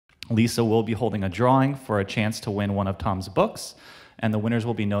Lisa will be holding a drawing for a chance to win one of Tom's books, and the winners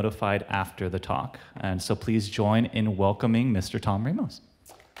will be notified after the talk. And so please join in welcoming Mr. Tom Ramos.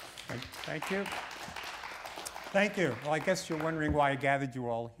 Thank you. Thank you. Well, I guess you're wondering why I gathered you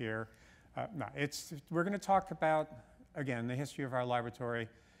all here. No, we're going to talk about, again, the history of our laboratory.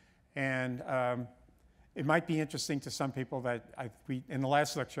 And it might be interesting to some people that in the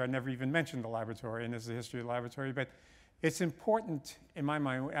last lecture, I never even mentioned the laboratory, and there's the history of the laboratory. But it's important, in my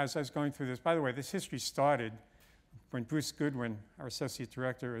mind, as I was going through this. By the way, this history started when Bruce Goodwin, our associate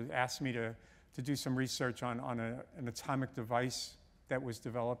director, asked me to do some research on an atomic device that was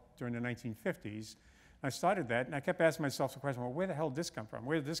developed during the 1950s. I started that, and I kept asking myself the question, well, where the hell did this come from?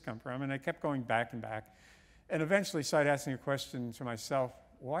 Where did this come from? And I kept going back and back, and eventually started asking a question to myself,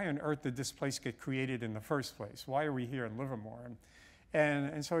 why on earth did this place get created in the first place? Why are we here in Livermore?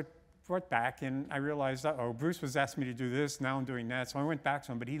 And so it brought back, and I realized, uh-oh, Bruce was asking me to do this, now I'm doing that. So I went back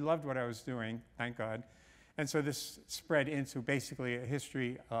to him, but he loved what I was doing, thank God. And so this spread into basically a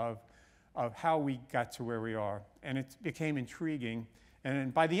history of how we got to where we are. And it became intriguing. And then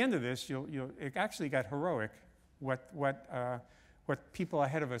by the end of this, it actually got heroic, what people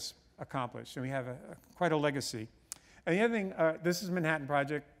ahead of us accomplished. And we have quite a legacy. And the other thing, this is Manhattan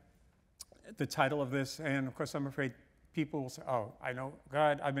Project, the title of this. And of course, I'm afraid people will say, oh, I know,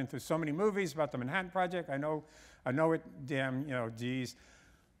 God, I've been through so many movies about the Manhattan Project. I know it, damn, geez.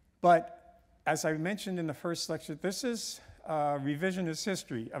 But as I mentioned in the first lecture, this is revisionist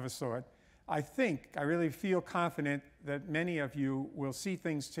history of a sort. I really feel confident that many of you will see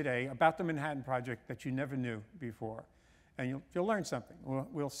things today about the Manhattan Project that you never knew before. And you'll learn something.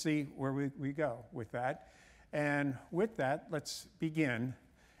 We'll see where we go with that. And with that, let's begin.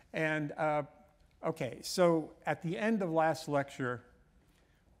 And okay, so at the end of last lecture,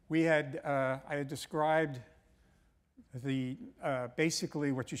 I had described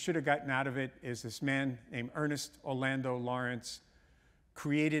basically what you should have gotten out of it is this man named Ernest Orlando Lawrence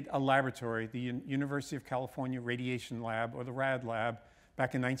created a laboratory, the University of California Radiation Lab, or the Rad Lab,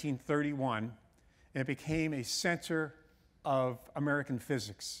 back in 1931. And it became a center of American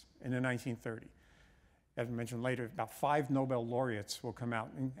physics in the 1930s. As I mentioned later, about 5 Nobel laureates will come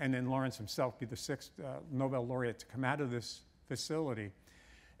out, and then Lawrence himself be the 6th Nobel laureate to come out of this facility.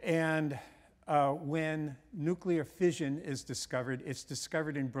 And when nuclear fission is discovered, it's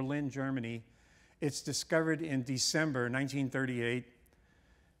discovered in Berlin, Germany. It's discovered in December 1938.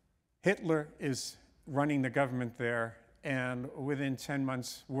 Hitler is running the government there, and within 10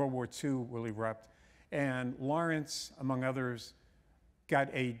 months, World War II will erupt. And Lawrence, among others, got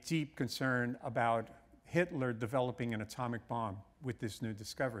a deep concern about Hitler developing an atomic bomb with this new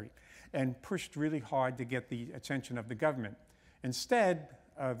discovery, and pushed really hard to get the attention of the government. Instead,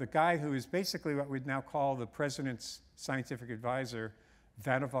 the guy who is basically what we'd now call the president's scientific advisor,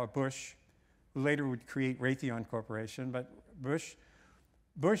 Vannevar Bush, who later would create Raytheon Corporation, but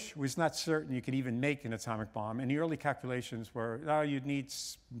Bush was not certain you could even make an atomic bomb, and the early calculations were, oh, you'd need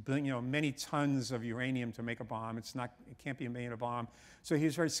many tons of uranium to make a bomb. It can't be made a bomb. So he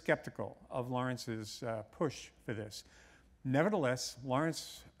was very skeptical of Lawrence's push for this. Nevertheless,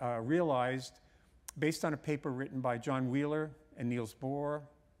 Lawrence realized, based on a paper written by John Wheeler and Niels Bohr,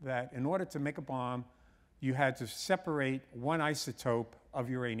 that in order to make a bomb, you had to separate one isotope of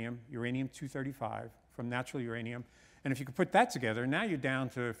uranium, uranium-235, from natural uranium. And if you could put that together, now you're down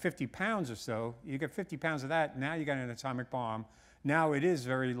to 50 pounds or so. You get 50 pounds of that, now you got an atomic bomb. Now it is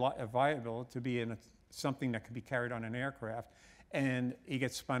very viable to be in something that can be carried on an aircraft, and it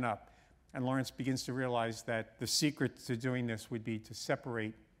gets spun up. And Lawrence begins to realize that the secret to doing this would be to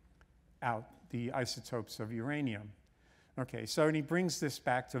separate out the isotopes of uranium. Okay, so and he brings this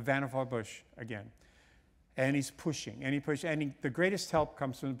back to Vannevar Bush again. And he's pushing, and the greatest help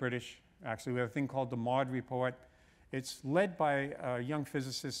comes from the British. Actually, we have a thing called the Maud Report. It's led by a young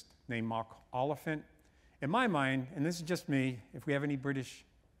physicist named Mark Oliphant. In my mind, and this is just me, if we have any British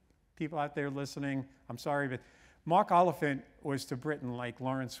people out there listening, I'm sorry, but Mark Oliphant was to Britain like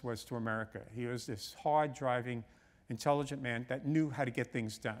Lawrence was to America. He was this hard-driving, intelligent man that knew how to get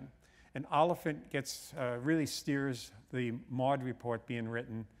things done. And Oliphant really steers the Maud Report being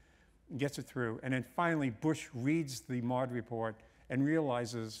written, gets it through, and then finally Bush reads the Maud Report and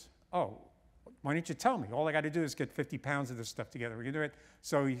realizes, oh, why don't you tell me? All I got to do is get 50 pounds of this stuff together. We can do it.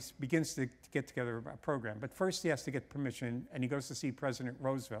 So he begins to get together a program. But first he has to get permission, and he goes to see President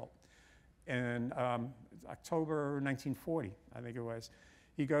Roosevelt in October 1940, I think it was.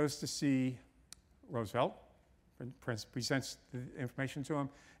 He goes to see Roosevelt, presents the information to him,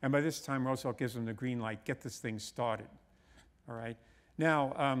 and by this time Roosevelt gives him the green light, get this thing started. All right.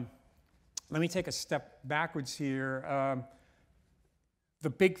 Now, let me take a step backwards here. The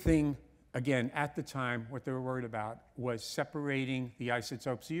big thing, again, at the time, what they were worried about was separating the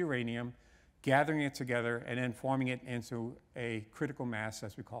isotopes of uranium, gathering it together, and then forming it into a critical mass,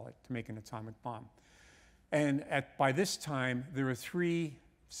 as we call it, to make an atomic bomb. And by this time, there were 3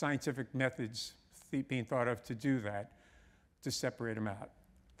 scientific methods being thought of to do that, to separate them out.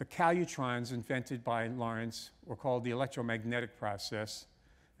 The calutrons invented by Lawrence were called the electromagnetic process.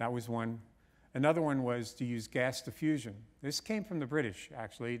 That was one. Another one was to use gas diffusion. This came from the British,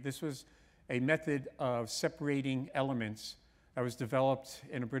 actually. This was a method of separating elements that was developed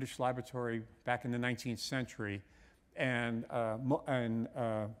in a British laboratory back in the 19th century. And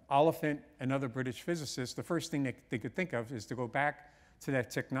Oliphant and other British physicists, the first thing they could think of is to go back to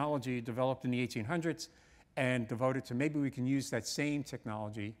that technology developed in the 1800s and devote it to maybe we can use that same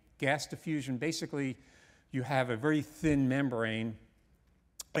technology. Gas diffusion, basically, you have a very thin membrane,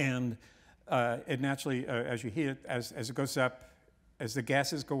 and it naturally, as you heat it, as it goes up, as the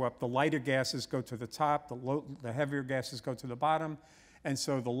gases go up, the lighter gases go to the top, the heavier gases go to the bottom. And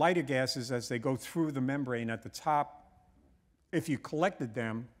so the lighter gases, as they go through the membrane at the top, if you collected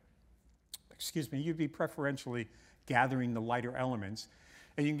them, you'd be preferentially gathering the lighter elements.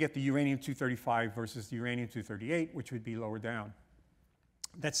 And you can get the uranium-235 versus the uranium-238, which would be lower down.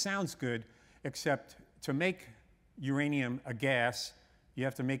 That sounds good, except to make uranium a gas, you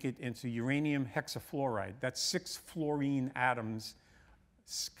have to make it into uranium hexafluoride. That's 6 fluorine atoms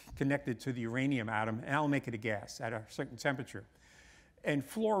connected to the uranium atom, and that'll make it a gas at a certain temperature. And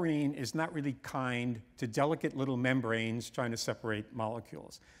fluorine is not really kind to delicate little membranes trying to separate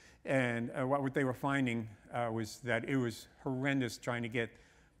molecules. And what they were finding was that it was horrendous trying to get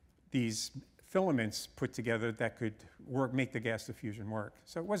these filaments put together that could make the gas diffusion work.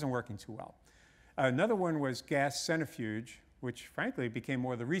 So it wasn't working too well. Another one was gas centrifuge, which frankly became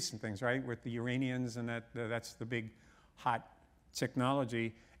more of the recent things, right, with the Uranians, and that's the big hot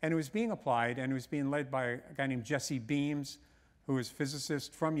technology. And it was being applied, and it was being led by a guy named Jesse Beams, who was a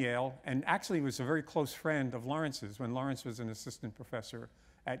physicist from Yale, and actually was a very close friend of Lawrence's when Lawrence was an assistant professor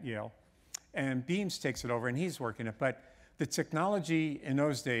at Yale. And Beams takes it over, and he's working it. But the technology in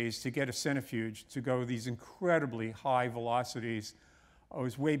those days to get a centrifuge to go these incredibly high velocities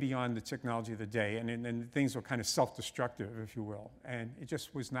was way beyond the technology of the day, and things were kind of self-destructive, if you will. And it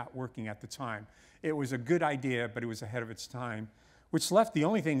just was not working at the time. It was a good idea, but it was ahead of its time, which left the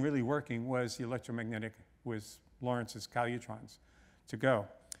only thing really working was the electromagnetic, was Lawrence's calutrons to go.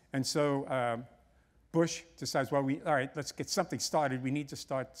 And so Bush decides, well, all right, let's get something started. We need to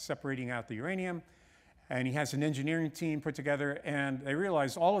start separating out the uranium. And he has an engineering team put together, and they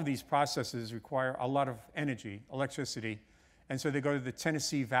realize all of these processes require a lot of energy, electricity. And so they go to the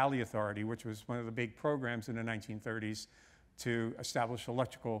Tennessee Valley Authority, which was one of the big programs in the 1930s to establish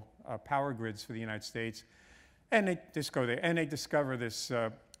electrical power grids for the United States. And they just go there, and they discover this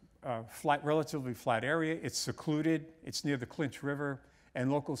relatively flat area. It's secluded. It's near the Clinch River,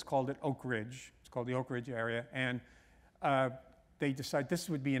 and locals called it Oak Ridge. It's called the Oak Ridge area. And they decide this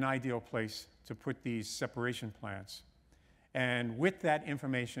would be an ideal place to put these separation plants. And with that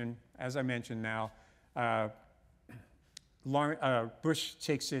information, as I mentioned now, Bush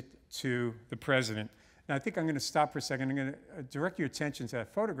takes it to the president. Now, I think I'm going to stop for a second. I'm going to direct your attention to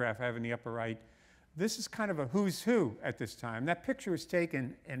that photograph I have in the upper right. This is kind of a who's who at this time. That picture was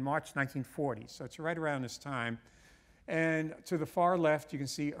taken in March 1940, so it's right around this time. And to the far left, you can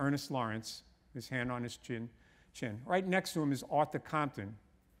see Ernest Lawrence, his hand on his chin. Right next to him is Arthur Compton,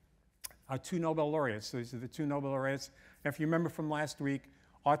 our 2 Nobel laureates. So these are the 2 Nobel laureates. And if you remember from last week,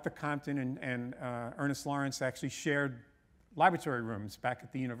 Arthur Compton and Ernest Lawrence actually shared laboratory rooms back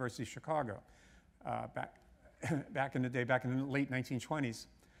at the University of Chicago back in the day, back in the late 1920s.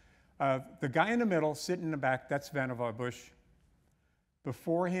 The guy in the middle, sitting in the back, that's Vannevar Bush.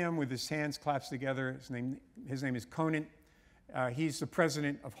 Before him, with his hands clasped together, his name is Conant. He's the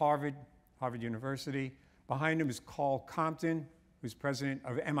president of Harvard University. Behind him is Carl Compton, who's president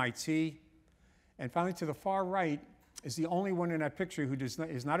of MIT. And finally, to the far right is the only one in that picture who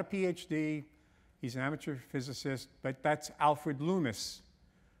is not a PhD. He's an amateur physicist, but that's Alfred Loomis.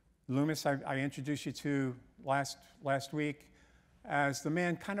 Loomis, I introduced you to last week as the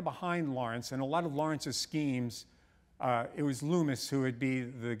man kind of behind Lawrence, and a lot of Lawrence's schemes, it was Loomis who would be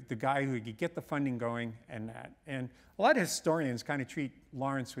the guy who could get the funding going and that. And a lot of historians kind of treat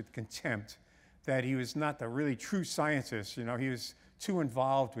Lawrence with contempt, that he was not the really true scientist. You know, he was too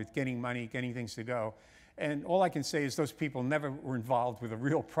involved with getting money, getting things to go. And all I can say is those people never were involved with a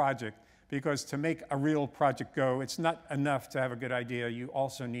real project, because to make a real project go, it's not enough to have a good idea. You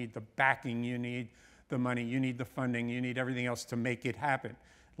also need the backing, you need the money, you need the funding, you need everything else to make it happen.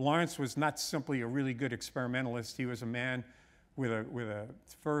 Lawrence was not simply a really good experimentalist. He was a man with a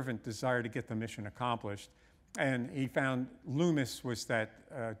fervent desire to get the mission accomplished. And he found Loomis was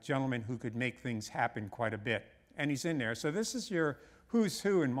that gentleman who could make things happen quite a bit. And he's in there. So this is your who's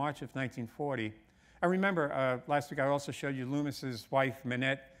who in March of 1940. I remember last week I also showed you Loomis's wife,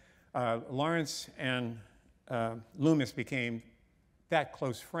 Minette. Lawrence and Loomis became that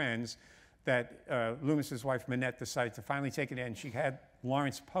close friends that Loomis's wife, Minette, decided to finally take it in. She had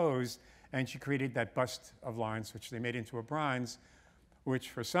Lawrence pose, and she created that bust of Lawrence, which they made into a bronze, which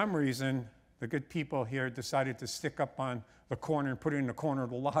for some reason, the good people here decided to stick up on the corner and put it in the corner of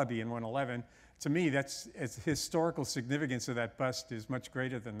the lobby in 111. To me, the historical significance of that bust is much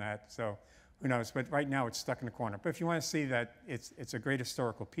greater than that. So who knows? But right now, it's stuck in the corner. But if you want to see that, it's a great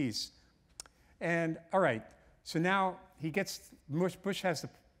historical piece. And all right, so now Bush has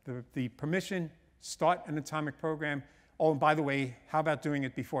the permission, start an atomic program. Oh, and by the way, how about doing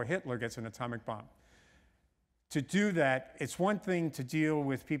it before Hitler gets an atomic bomb? To do that, it's one thing to deal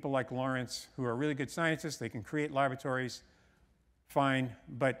with people like Lawrence, who are really good scientists. They can create laboratories, fine.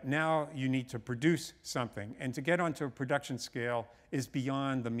 But now you need to produce something. And to get onto a production scale is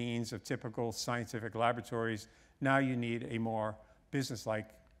beyond the means of typical scientific laboratories. Now you need a more business-like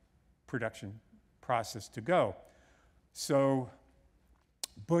production process to go. So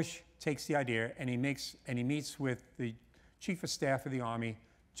Bush takes the idea and he meets with the Chief of Staff of the Army,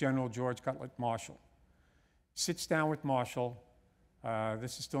 General George Cutlet Marshall. Sits down with Marshall.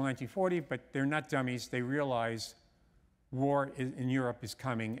 This is still 1940, but they're not dummies. They realize war in Europe is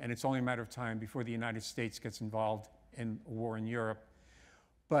coming, and it's only a matter of time before the United States gets involved in a war in Europe.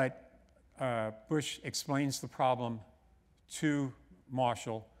 But Bush explains the problem to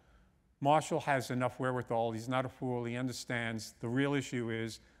Marshall. Marshall has enough wherewithal. He's not a fool. He understands the real issue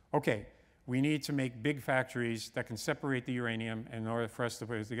is, okay, we need to make big factories that can separate the uranium in order for us to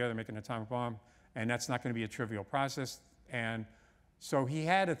put it together, make an atomic bomb. And that's not going to be a trivial process. And so he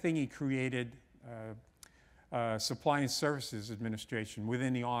had a thing he created, Supply and Services Administration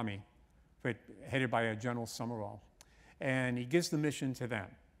within the Army, but headed by a General Summerall. And he gives the mission to them.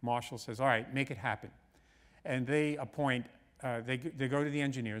 Marshall says, all right, make it happen. And they appoint, they go to the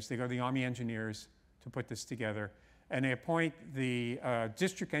engineers, they go to the Army engineers to put this together. And they appoint the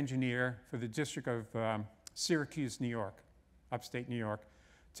district engineer for the District of Syracuse, New York, upstate New York,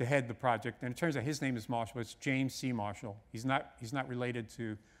 to head the project. And it turns out his name is Marshall, but it's James C. Marshall. He's not related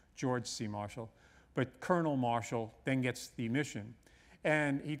to George C. Marshall. But Colonel Marshall then gets the mission.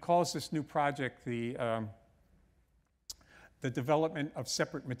 And he calls this new project the Development of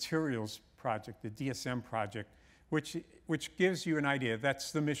Separate Materials Project, the DSM project, which gives you an idea.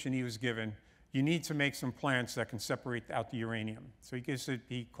 That's the mission he was given. You need to make some plants that can separate out the uranium. So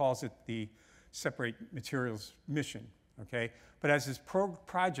he calls it the Separate Materials Mission. Okay? But as his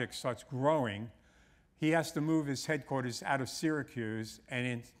project starts growing, he has to move his headquarters out of Syracuse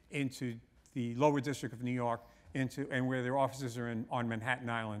and into the lower district of New York, and where their offices are on Manhattan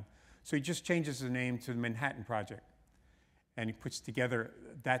Island. So he just changes the name to the Manhattan Project. And he puts together,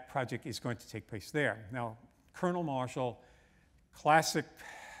 that project is going to take place there. Now, Colonel Marshall, classic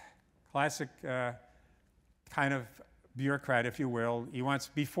kind of bureaucrat, if you will. He wants,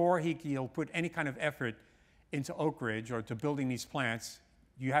 before he'll put any kind of effort into Oak Ridge or to building these plants,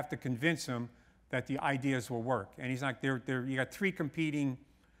 you have to convince him that the ideas will work. And he's like, you got three competing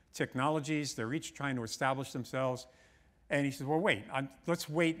technologies. They're each trying to establish themselves. And he says, well, wait, let's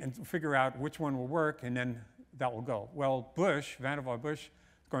wait and figure out which one will work, and then that will go. Well, Bush, Vannevar Bush,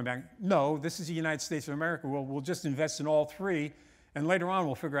 going back, no, this is the United States of America. We'll just invest in all three, and later on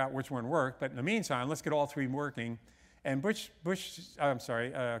we'll figure out which one worked. But in the meantime, let's get all three working. And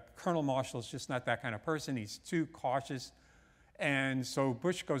Colonel Marshall's just not that kind of person. He's too cautious. And so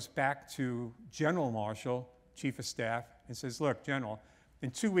Bush goes back to General Marshall, Chief of Staff, and says, look, General, in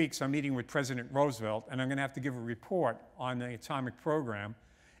 2 weeks I'm meeting with President Roosevelt, and I'm going to have to give a report on the atomic program.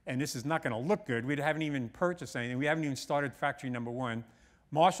 And this is not going to look good. We haven't even purchased anything. We haven't even started factory number one.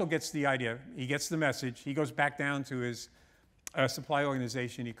 Marshall gets the idea. He gets the message. He goes back down to his supply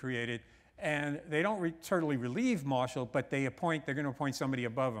organization he created. And they don't totally relieve Marshall, but they're going to appoint somebody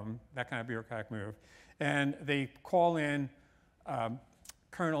above him, that kind of bureaucratic move. And they call in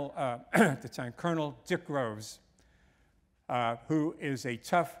at the time, Colonel Dick Groves, who is a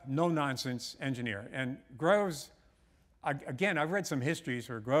tough, no-nonsense engineer. And Groves, again, I've read some histories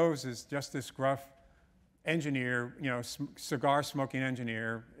where Groves is just this gruff engineer, cigar-smoking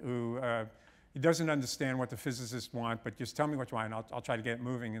engineer who he doesn't understand what the physicists want, but just tell me what you want, and I'll try to get it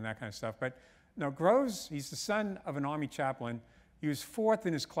moving and that kind of stuff. But no, Groves, he's the son of an Army chaplain. He was fourth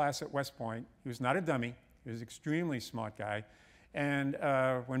in his class at West Point. He was not a dummy. He was an extremely smart guy. And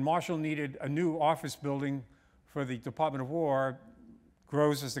when Marshall needed a new office building for the Department of War,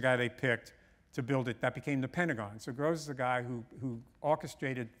 Groves is the guy they picked to build it. That became the Pentagon. So Groves is the guy who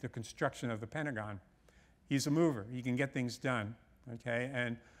orchestrated the construction of the Pentagon. He's a mover. He can get things done, okay?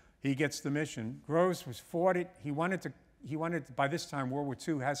 And he gets the mission. Groves was fought it. He wanted to, by this time, World War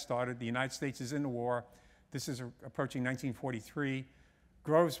II has started. The United States is in the war. This is approaching 1943.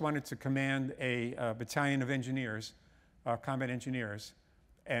 Groves wanted to command a battalion of engineers, combat engineers.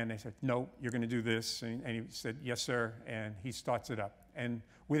 And they said, no, you're going to do this. And he said, yes, sir. And he starts it up. And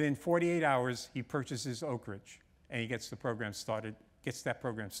within 48 hours, he purchases Oak Ridge. And he gets the program started, gets that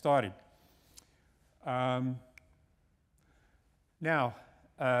program started. Now,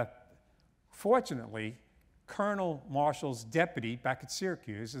 fortunately, Colonel Marshall's deputy back at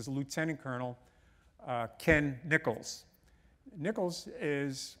Syracuse is Lieutenant Colonel Ken Nichols. Nichols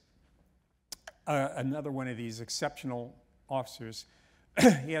is another one of these exceptional officers.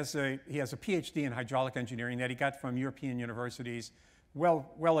 He has a PhD in hydraulic engineering that he got from European universities,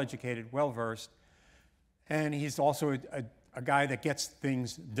 well educated, well versed, and he's also a guy that gets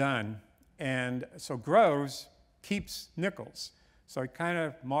things done. And so Groves keeps Nichols. So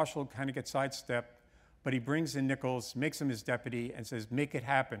Marshall kind of gets sidestepped, but he brings in Nichols, makes him his deputy, and says, make it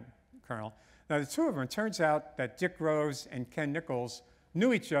happen, Colonel. Now the two of them, it turns out that Dick Groves and Ken Nichols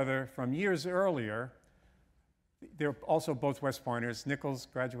knew each other from years earlier. They're also both West Pointers. Nichols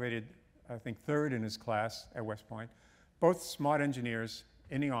graduated, I think, third in his class at West Point. Both smart engineers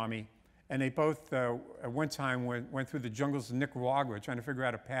in the Army, and they both, at one time, went through the jungles of Nicaragua trying to figure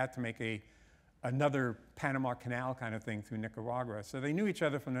out a path to make another Panama Canal kind of thing through Nicaragua. So they knew each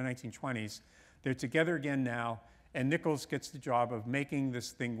other from the 1920s. They're together again now, and Nichols gets the job of making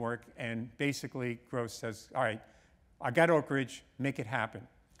this thing work, and basically Groves says, all right, I got Oak Ridge, make it happen.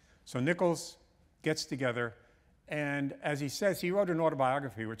 So Nichols gets together, and as he says, he wrote an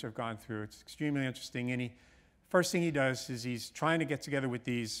autobiography, which I've gone through. It's extremely interesting, and first thing he does is he's trying to get together with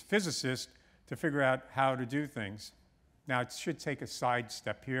these physicists to figure out how to do things. Now, it should take a side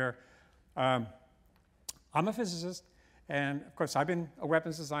step here. I'm a physicist, and of course, I've been a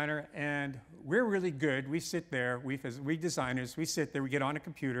weapons designer, and we're really good. We sit there, we designers, we sit there, we get on a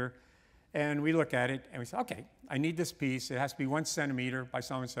computer, and we look at it, and we say, okay, I need this piece. It has to be 1 centimeter by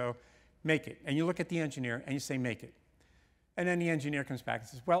so-and-so. Make it. And you look at the engineer, and you say, make it. And then the engineer comes back and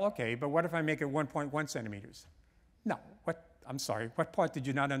says, well, okay, but what if I make it 1.1 centimeters? No, I'm sorry, what part did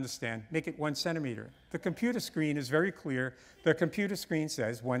you not understand? Make it 1 centimeter. The computer screen is very clear. The computer screen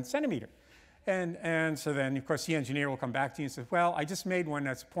says 1 centimeter. And so then, of course, the engineer will come back to you and say, well, I just made one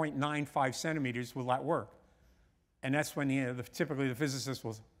that's 0.95 centimeters. Will that work? And that's when typically the physicist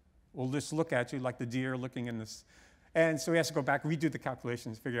will just look at you like the deer looking in this. And so he has to go back, redo the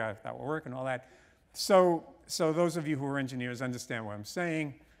calculations, figure out if that will work and all that. So those of you who are engineers understand what I'm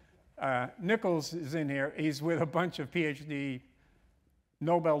saying. Nichols is in here. He's with a bunch of PhD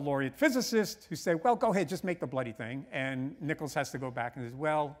Nobel laureate physicists who say, well, go ahead, just make the bloody thing. And Nichols has to go back and says,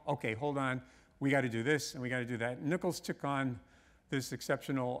 well, okay, hold on. We got to do this and we got to do that. And Nichols took on this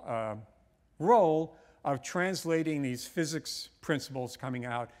exceptional role of translating these physics principles coming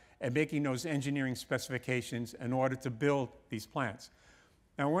out and making those engineering specifications in order to build these plants.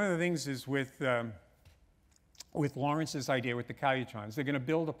 Now, one of the things is with Lawrence's idea with the calutrons, they're going to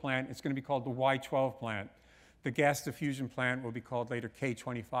build a plant. It's going to be called the Y12 plant. The gas diffusion plant will be called later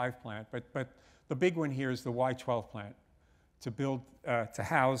K25 plant. But the big one here is the Y12 plant to build, to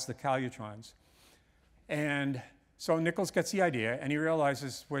house the calutrons. And so Nichols gets the idea, and he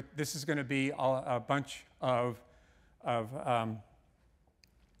realizes this is going to be a bunch of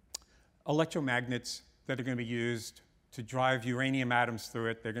electromagnets that are going to be used to drive uranium atoms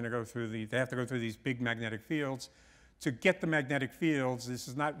through it. They're going to go through they have to go through these big magnetic fields. To get the magnetic fields, this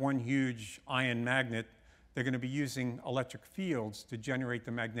is not one huge ion magnet. They're going to be using electric fields to generate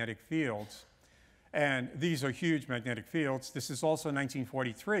the magnetic fields. And these are huge magnetic fields. This is also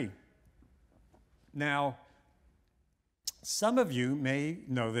 1943. Now, some of you may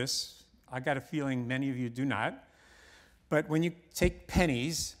know this. I got a feeling many of you do not. But when you take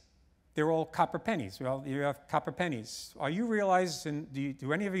pennies, they're all copper pennies. Well, you have copper pennies. Are you realizing,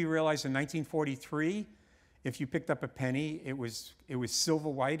 do any of you realize in 1943, if you picked up a penny, it was silver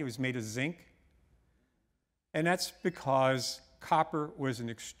white, it was made of zinc? And that's because copper was an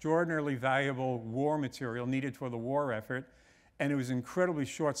extraordinarily valuable war material needed for the war effort, and it was incredibly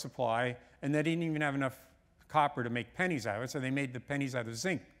short supply, and they didn't even have enough copper to make pennies out of it, so they made the pennies out of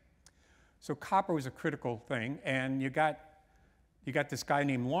zinc. So copper was a critical thing, and you got this guy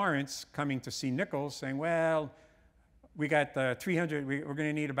named Lawrence coming to see Nichols saying, well, we got 300, we're going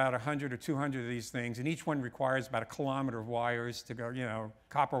to need about 100 or 200 of these things, and each one requires about 1 kilometer of wires to go,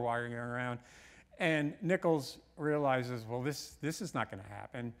 copper wiring around. And Nichols realizes, well, this is not going to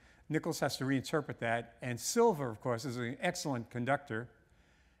happen. Nichols has to reinterpret that. And silver, of course, is an excellent conductor.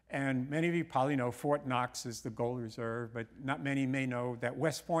 And many of you probably know Fort Knox is the gold reserve, but not many may know that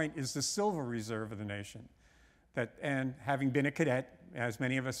West Point is the silver reserve of the nation. And having been a cadet, as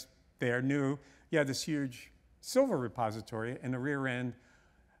many of us there knew, you had this huge silver repository in the rear end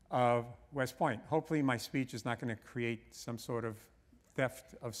of West Point. Hopefully my speech is not going to create some sort of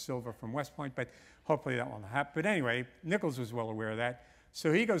theft of silver from West Point, but hopefully that won't happen. But anyway, Nichols was well aware of that.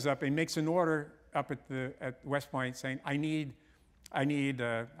 So he goes up and makes an order up at West Point saying, I need, I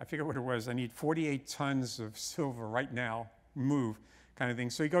forget what it was, I need 48 tons of silver right now, move, kind of thing.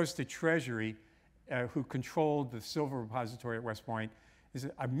 So he goes to Treasury, who controlled the silver repository at West Point. He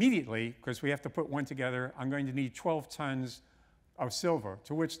said, immediately, because we have to put one together, I'm going to need 12 tons of silver,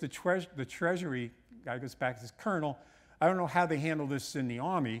 to which the Treasury guy goes back and says, Colonel, I don't know how they handle this in the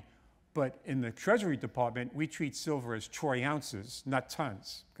Army, but in the Treasury Department, we treat silver as troy ounces, not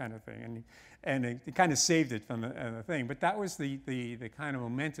tons, kind of thing. And it kind of saved it from the thing. But that was the kind of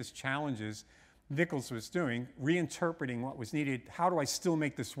momentous challenges Nichols was doing, reinterpreting what was needed. How do I still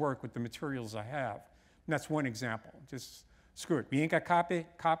make this work with the materials I have? And that's one example. Just screw it. We ain't got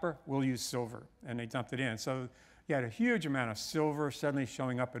copper, we'll use silver. And they dumped it in. So you had a huge amount of silver suddenly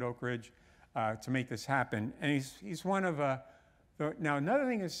showing up at Oak Ridge to make this happen. And he's one of now another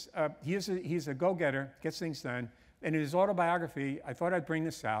thing is he's a go-getter, gets things done. And in his autobiography, I thought I'd bring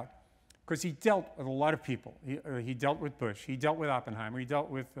this out because he dealt with a lot of people. He dealt with Bush, he dealt with Oppenheimer, he dealt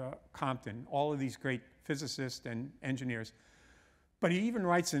with Compton, all of these great physicists and engineers. But he even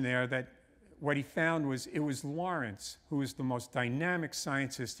writes in there that what he found was it was Lawrence who was the most dynamic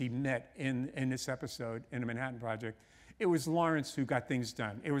scientist he met in this episode in the Manhattan Project. It was Lawrence who got things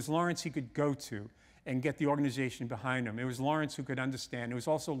done. It was Lawrence he could go to and get the organization behind him. It was Lawrence who could understand. It was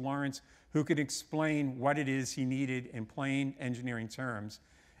also Lawrence who could explain what it is he needed in plain engineering terms.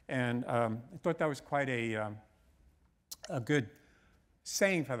 And I thought that was quite a good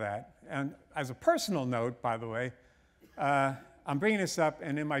saying for that. And as a personal note, by the way, I'm bringing this up,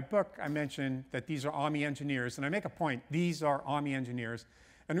 and in my book, I mentioned that these are Army engineers, and I make a point, these are Army engineers.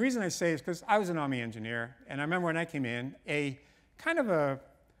 And the reason I say is because I was an Army engineer, and I remember when I came in, a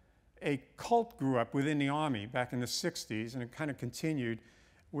cult grew up within the Army back in the 60s, and it kind of continued,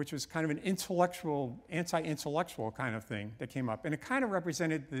 which was kind of an intellectual, anti-intellectual kind of thing that came up. And it kind of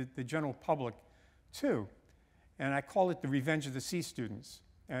represented the general public, too. And I call it the Revenge of the Sea Students.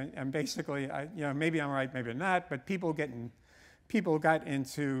 And basically, maybe I'm right, maybe not, but people got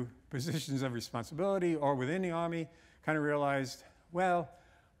into positions of responsibility or within the Army, kind of realized, well,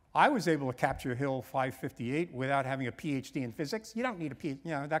 I was able to capture Hill 558 without having a PhD in physics. You don't need a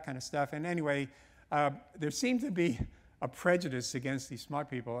PhD, that kind of stuff. And anyway, there seemed to be a prejudice against these smart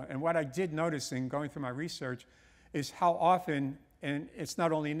people. And what I did notice in going through my research is how often, and it's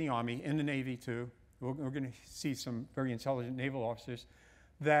not only in the Army, in the Navy too, we're going to see some very intelligent naval officers,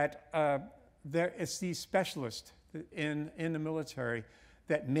 that it's these specialists in the military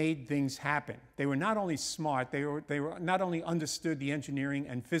that made things happen. They were not only smart, they were not only understood the engineering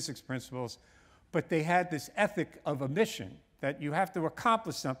and physics principles, but they had this ethic of a mission that you have to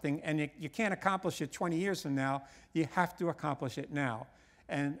accomplish something, and you can't accomplish it 20 years from now, you have to accomplish it now.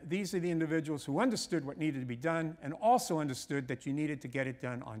 And these are the individuals who understood what needed to be done and also understood that you needed to get it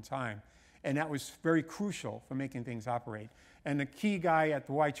done on time. And that was very crucial for making things operate. And the key guy at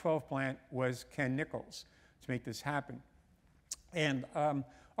the Y-12 plant was Ken Nichols to make this happen. And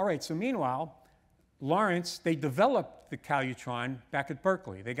all right, so meanwhile, Lawrence, they developed the Calutron back at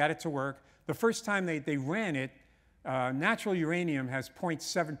Berkeley. They got it to work. The first time they ran it, natural uranium has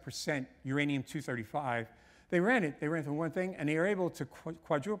 0.7% uranium-235. They ran through one thing, and they were able to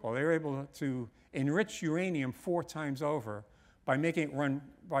quadruple. They were able to enrich uranium 4 times over by making it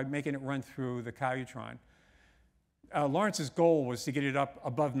run through the Calutron. Lawrence's goal was to get it up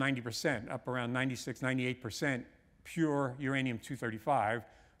above 90%, up around 96, 98% pure uranium-235.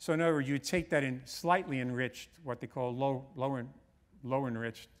 So in other words, you would take that in slightly enriched, what they call low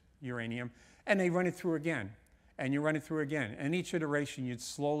enriched uranium, and they run it through again. And you run it through again. And each iteration, you'd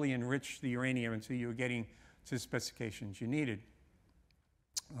slowly enrich the uranium until you were getting to the specifications you needed.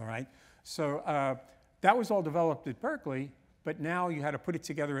 All right? So that was all developed at Berkeley, but now you had to put it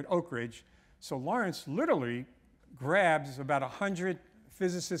together at Oak Ridge. So Lawrence literally grabs about 100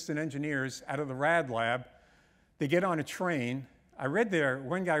 physicists and engineers out of the Rad Lab. They get on a train. I read there,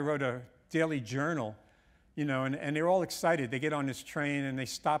 one guy wrote a daily journal, and they're all excited. They get on this train, and they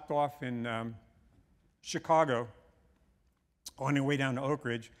stopped off in Chicago on their way down to Oak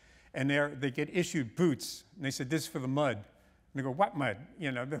Ridge, and they get issued boots. And they said, this is for the mud. they go, what mud?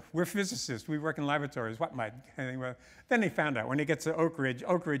 You know, we're physicists. We work in laboratories. What mud? Then they found out when they get to Oak Ridge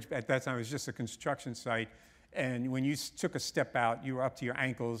at that time was just a construction site. And when you took a step out, you were up to your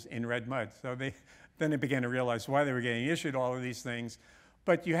ankles in red mud. So then they began to realize why they were getting issued all of these things.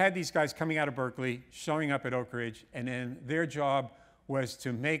 But you had these guys coming out of Berkeley, showing up at Oak Ridge, and then their job was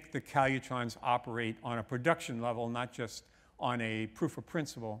to make the calutrons operate on a production level, not just on a proof of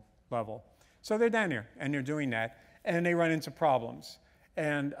principle level. So they're down there, and they're doing that, and they run into problems.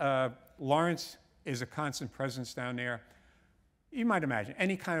 And Lawrence is a constant presence down there. You might imagine,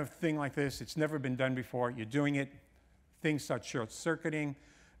 any kind of thing like this, it's never been done before. You're doing it, things start short-circuiting.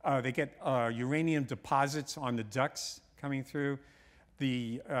 They get uranium deposits on the ducts coming through.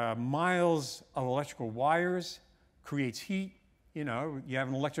 The miles of electrical wires creates heat. You know, you have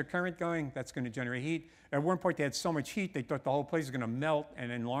an electric current going, that's going to generate heat. At one point, they had so much heat, they thought the whole place was going to melt,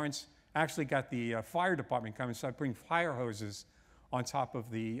 and then Lawrence actually got the fire department come and started putting fire hoses on top of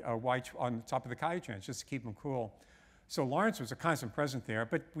the calutrons just to keep them cool. So Lawrence was a constant presence there,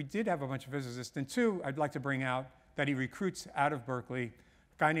 but we did have a bunch of physicists. And two, I'd like to bring out that he recruits out of Berkeley, a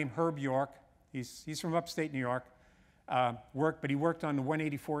guy named Herb York. He's from upstate New York. But he worked on the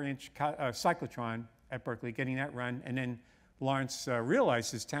 184-inch cyclotron at Berkeley, getting that run. And then Lawrence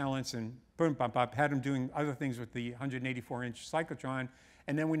realized his talents and boom, bump, up, had him doing other things with the 184-inch cyclotron.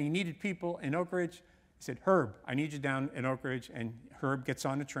 And then when he needed people in Oak Ridge, he said, Herb, I need you down in Oak Ridge. And Herb gets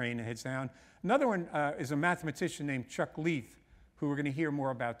on the train and heads down. Another one is a mathematician named Chuck Leith, who we're going to hear more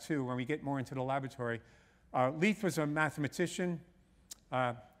about too when we get more into the laboratory. Leith was a mathematician.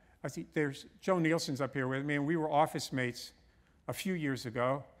 I see there's Joe Nielsen's up here with me, and we were office mates a few years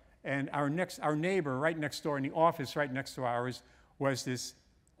ago. And our neighbor right next door in the office right next to ours was this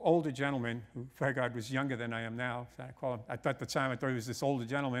older gentleman who, by God, was younger than I am now. So I thought at the time he was this older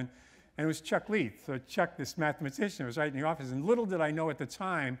gentleman. And it was Chuck Leith. So Chuck, this mathematician, was right in the office. And little did I know at the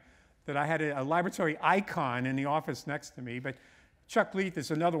time that I had a laboratory icon in the office next to me. But Chuck Leith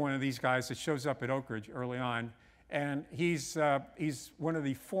is another one of these guys that shows up at Oak Ridge early on. And he's one of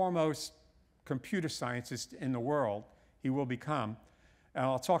the foremost computer scientists in the world. He will become. And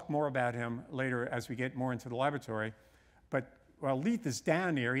I'll talk more about him later as we get more into the laboratory. But while Leith is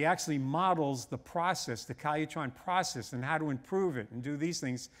down there, he actually models the process, the calutron process, and how to improve it and do these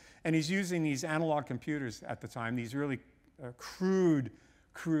things. And he's using these analog computers at the time, these really crude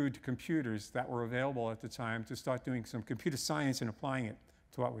computers that were available at the time to start doing some computer science and applying it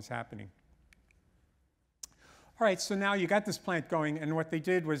to what was happening. All right, so now you got this plant going, and what they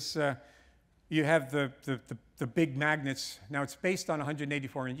did was you have the big magnets. Now it's based on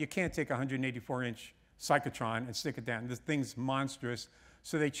 184-inch. You can't take a 184-inch cyclotron and stick it down. This thing's monstrous.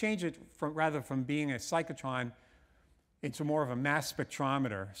 So they change it rather from being a cyclotron into more of a mass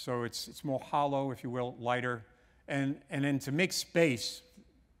spectrometer. So it's more hollow, if you will, lighter. And then to make space,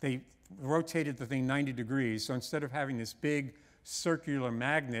 they rotated the thing 90 degrees. So instead of having this big circular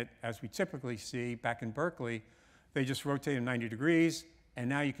magnet, as we typically see back in Berkeley, they just rotated 90 degrees, and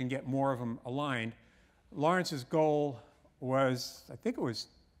now you can get more of them aligned. Lawrence's goal was, I think it was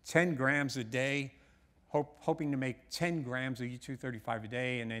 10 grams a day, hoping to make 10 grams of U-235 a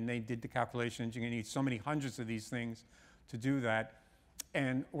day, and then they did the calculations. You're going to need so many hundreds of these things to do that.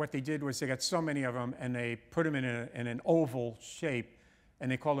 And what they did was they got so many of them, and they put them in an oval shape,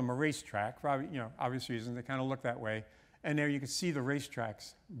 and they called them a racetrack. For obvious reasons, they kind of look that way. And there you can see the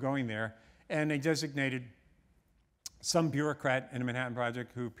racetracks going there. And they designated some bureaucrat in the Manhattan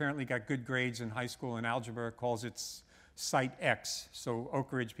Project who apparently got good grades in high school in algebra, calls it Site X. So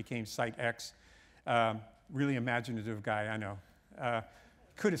Oak Ridge became Site X. Really imaginative guy, I know.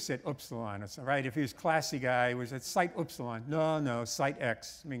 Could have said Upsilon, right? If he was a classy guy, was at Site Upsilon. No, Site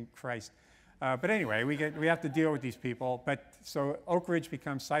X. I mean, Christ. But anyway, we have to deal with these people. But so Oak Ridge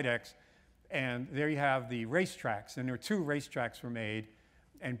becomes Site X, and there you have the racetracks. And there were 2 racetracks were made.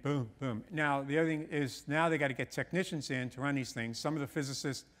 And boom, boom. Now, the other thing is now they got to get technicians in to run these things. Some of the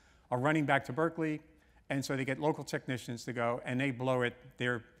physicists are running back to Berkeley, and so they get local technicians to go, and they blow it.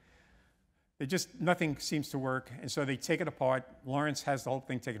 Nothing seems to work, and so they take it apart. Lawrence has the whole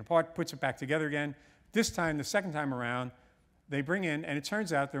thing taken apart, puts it back together again. This time, the second time around, they bring in, and it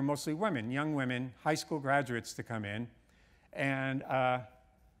turns out they're mostly women, young women, high school graduates to come in. And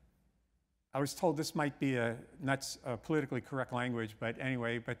I was told this might be not politically correct language, but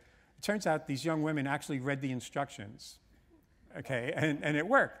anyway, but it turns out these young women actually read the instructions, okay, and it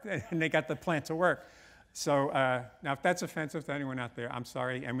worked, and they got the plant to work. So now if that's offensive to anyone out there, I'm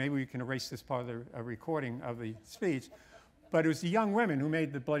sorry, and maybe we can erase this part of the recording of the speech, but it was the young women who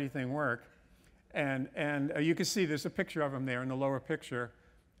made the bloody thing work, and you can see there's a picture of them there in the lower picture,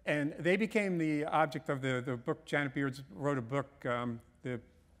 And they became the object of the book. Janet Beard wrote a book,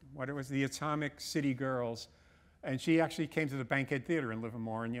 The Atomic City Girls. And she actually came to the Bankhead Theater in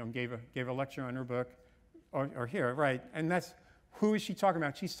Livermore and, gave a lecture on her book, or here, right. And who is she talking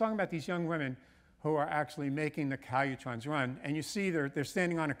about? She's talking about these young women who are actually making the calutrons run. And you see they're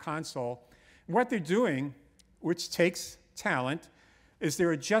standing on a console. What they're doing, which takes talent, is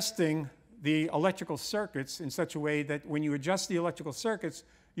they're adjusting the electrical circuits in such a way that when you adjust the electrical circuits,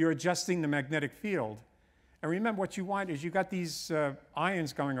 you're adjusting the magnetic field. And remember, what you want is you've got these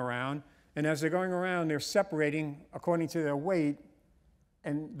ions going around, and as they're going around, they're separating according to their weight,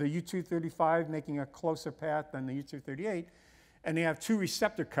 and the U-235 making a closer path than the U-238, and they have two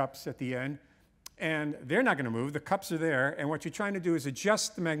receptor cups at the end, and they're not going to move. The cups are there, and what you're trying to do is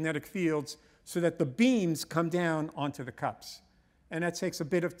adjust the magnetic fields so that the beams come down onto the cups. And that takes a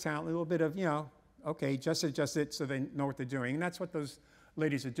bit of talent, a little bit of, okay, just adjust it so they know what they're doing. And that's what those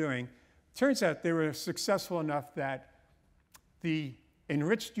ladies are doing. Turns out they were successful enough that the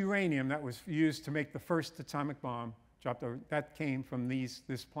enriched uranium that was used to make the first atomic bomb dropped over, that came from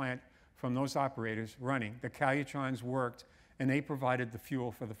this plant, from those operators running. The calutrons worked, and they provided the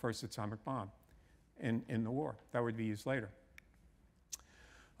fuel for the first atomic bomb in the war. That would be used later.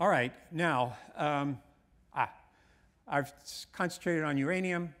 All right, now, I've concentrated on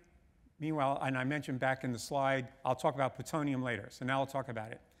uranium. Meanwhile, and I mentioned back in the slide, I'll talk about plutonium later, so now I'll talk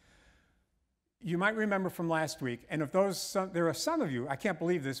about it. You might remember from last week, and if there are some of you, I can't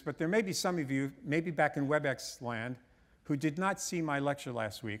believe this, but there may be some of you, maybe back in WebEx land, who did not see my lecture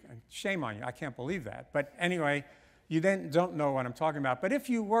last week. Shame on you, I can't believe that. But anyway, you then don't know what I'm talking about. But if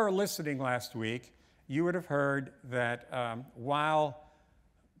you were listening last week, you would have heard that while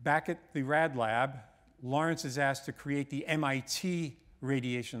back at the Rad Lab, Lawrence is asked to create the MIT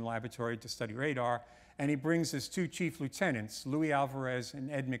radiation laboratory to study radar, and he brings his two chief lieutenants, Louis Alvarez and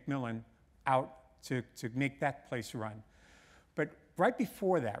Ed McMillan, out to make that place run. But right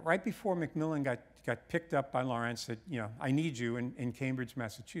before that, right before McMillan got picked up by Lawrence, said, I need you in Cambridge,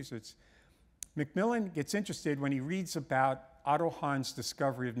 Massachusetts, McMillan gets interested when he reads about Otto Hahn's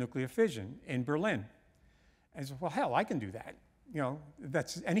discovery of nuclear fission in Berlin. And he says, well, hell, I can do that.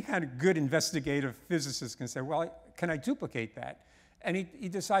 That's any kind of good investigative physicist can say, well, can I duplicate that? And he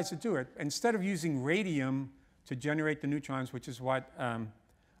decides to do it. Instead of using radium to generate the neutrons, which is what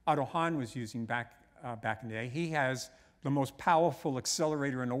Otto Hahn was using back in the day, he has the most powerful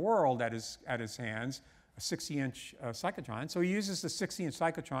accelerator in the world at his hands, a 60-inch cyclotron. So he uses the 60-inch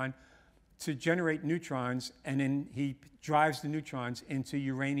cyclotron to generate neutrons, and then he drives the neutrons into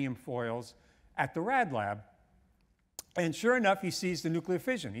uranium foils at the Rad Lab. And sure enough, he sees the nuclear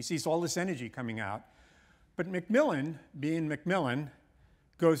fission. He sees all this energy coming out. But McMillan, being McMillan,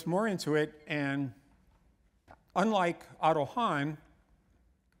 goes more into it, and unlike Otto Hahn,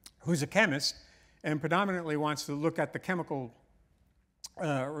 who's a chemist and predominantly wants to look at the chemical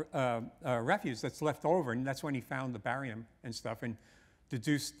refuse that's left over, and that's when he found the barium and stuff and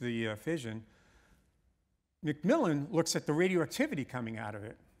deduced the fission, McMillan looks at the radioactivity coming out of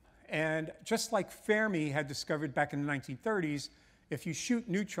it. And just like Fermi had discovered back in the 1930s, if you shoot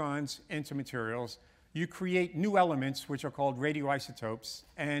neutrons into materials, you create new elements, which are called radioisotopes.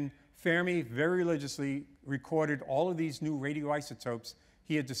 And Fermi very religiously recorded all of these new radioisotopes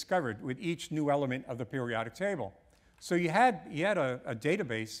he had discovered with each new element of the periodic table. So he had a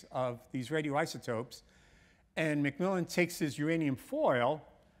database of these radioisotopes, and McMillan takes his uranium foil,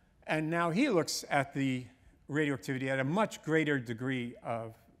 and now he looks at the radioactivity at a much greater degree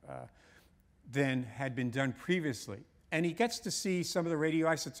than had been done previously. And he gets to see some of the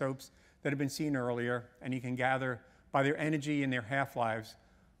radioisotopes that have been seen earlier, and he can gather by their energy and their half-lives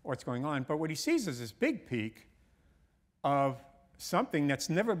what's going on. But what he sees is this big peak of something that's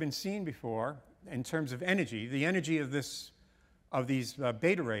never been seen before in terms of energy, the energy of these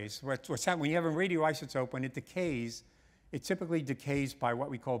beta rays. What's happening when you have a radioisotope, when it decays, it typically decays by what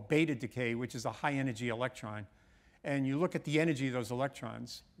we call beta decay, which is a high-energy electron. And you look at the energy of those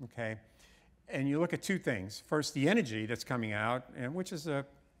electrons, okay? And you look at two things. First, the energy that's coming out, and which is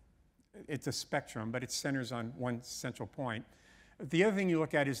it's a spectrum, but it centers on one central point. The other thing you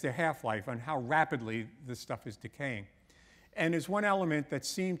look at is their half-life, on how rapidly this stuff is decaying. And there's one element that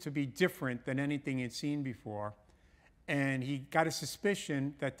seemed to be different than anything he'd seen before. And he got a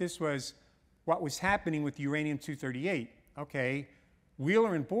suspicion that this was what was happening with uranium-238. Okay,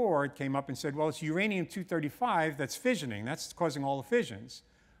 Wheeler and Bohr came up and said, well, it's uranium-235 that's fissioning. That's causing all the fissions.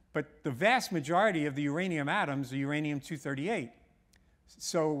 But the vast majority of the uranium atoms are uranium-238.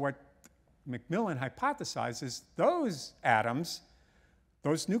 So what McMillan hypothesized is those atoms,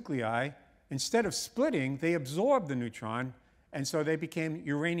 those nuclei, instead of splitting, they absorb the neutron, And so they became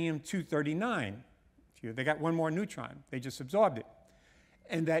uranium-239. They got one more neutron. They just absorbed it.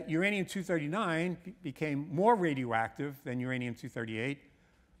 And that uranium-239 became more radioactive than uranium-238.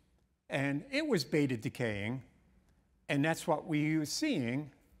 And it was beta decaying. And that's what we were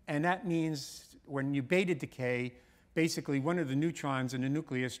seeing. And that means when you beta decay, basically one of the neutrons in the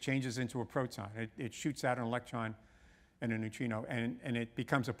nucleus changes into a proton. It shoots out an electron and a neutrino, and it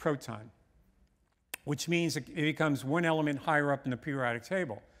becomes a proton, which means it becomes one element higher up in the periodic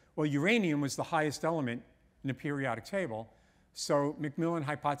table. Well, uranium was the highest element in the periodic table, so Macmillan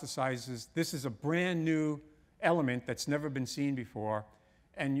hypothesizes this is a brand new element that's never been seen before,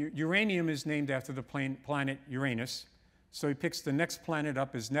 and uranium is named after the planet Uranus, so he picks the next planet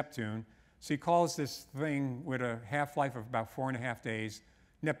up as Neptune, so he calls this thing with a half-life of about 4.5 days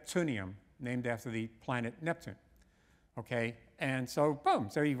Neptunium, named after the planet Neptune. Okay, and so boom,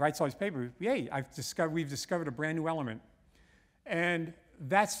 so he writes all his paper, yay, we've discovered a brand new element. And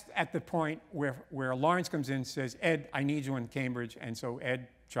that's at the point where Lawrence comes in and says, Ed, I need you in Cambridge, and so Ed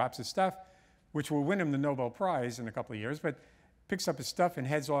drops his stuff, which will win him the Nobel Prize in a couple of years, but picks up his stuff and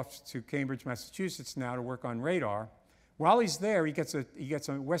heads off to Cambridge, Massachusetts now to work on radar. While he's there, he gets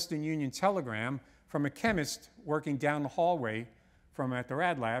a Western Union telegram from a chemist working down the hallway from at the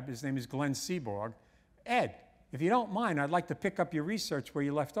Rad Lab. His name is Glenn Seaborg. Ed, if you don't mind, I'd like to pick up your research where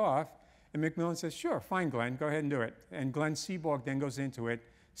you left off. And Macmillan says, sure, fine, Glenn, go ahead and do it. And Glenn Seaborg then goes into it.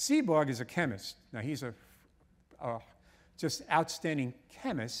 Seaborg is a chemist. Now, he's a just outstanding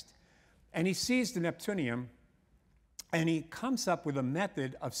chemist. And he sees the neptunium, and he comes up with a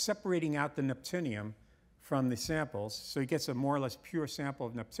method of separating out the neptunium from the samples. So he gets a more or less pure sample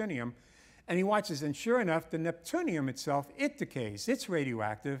of neptunium. And he watches, and sure enough, the neptunium itself, it decays. It's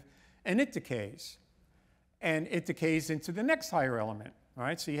radioactive, and it decays. And it decays into the next higher element. All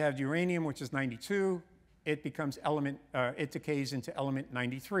right, so you have uranium, which is 92. It becomes it decays into element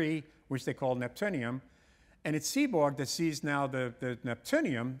 93, which they call neptunium. And it's Seaborg that sees now the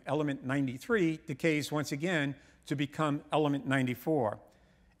neptunium, element 93, decays once again to become element 94.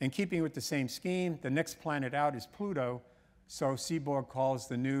 And keeping with the same scheme, the next planet out is Pluto. So Seaborg calls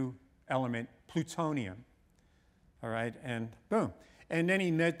the new element plutonium. All right, and boom. And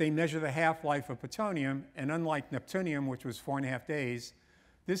then they measure the half-life of plutonium, and unlike neptunium, which was 4.5 days,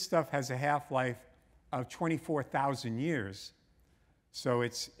 this stuff has a half-life of 24,000 years. So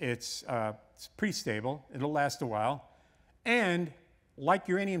it's pretty stable. It'll last a while. And like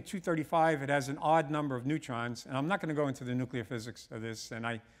uranium-235, it has an odd number of neutrons. And I'm not going to go into the nuclear physics of this. And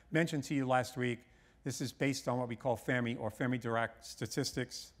I mentioned to you last week, this is based on what we call Fermi or Fermi-Dirac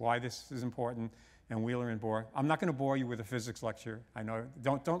statistics, why this is important, and Wheeler and Bohr. I'm not going to bore you with a physics lecture. I know,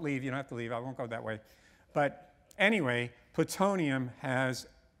 don't leave, you don't have to leave, I won't go that way. But anyway, plutonium has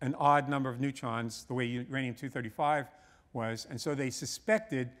an odd number of neutrons, the way uranium-235 was, and so they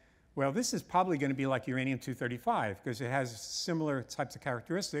suspected, well, this is probably going to be like uranium-235 because it has similar types of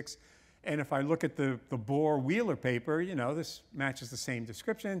characteristics. And if I look at the Bohr-Wheeler paper, you know, this matches the same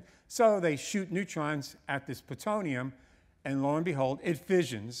description. So they shoot neutrons at this plutonium, and lo and behold, it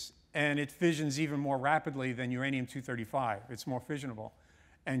fissions. And it fissions even more rapidly than uranium-235. It's more fissionable.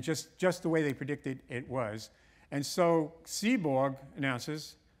 And just the way they predicted it was. And so Seaborg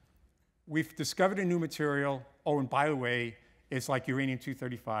announces, we've discovered a new material. Oh, and by the way, it's like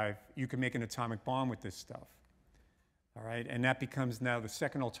uranium-235. You can make an atomic bomb with this stuff. All right, and that becomes now the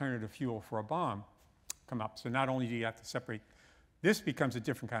second alternative fuel for a bomb come up. So not only do you have to separate, this becomes a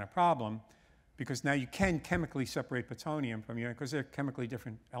different kind of problem because now you can chemically separate plutonium from uranium because they're chemically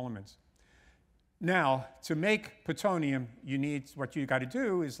different elements. Now, to make plutonium, you need, what you got to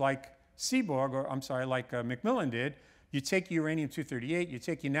do is like Seaborg, or I'm sorry, like Macmillan did, you take uranium-238, you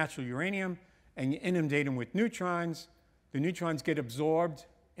take your natural uranium, and you inundate them with neutrons. The neutrons get absorbed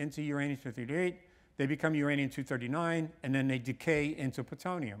into uranium-238. They become uranium-239, and then they decay into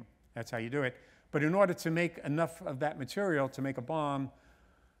plutonium. That's how you do it. But in order to make enough of that material to make a bomb,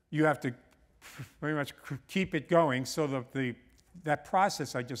 you have to very much keep it going. So that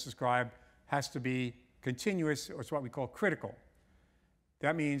process I just described has to be continuous, or it's what we call critical.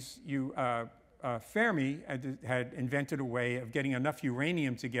 That means Fermi had invented a way of getting enough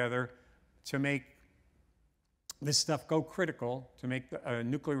uranium together to make this stuff go critical, to make a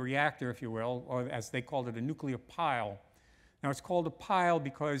nuclear reactor, if you will, or as they called it, a nuclear pile. Now it's called a pile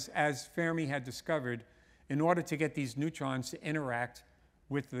because, as Fermi had discovered, in order to get these neutrons to interact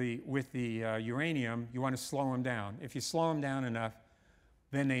with the uranium, you want to slow them down. If you slow them down enough,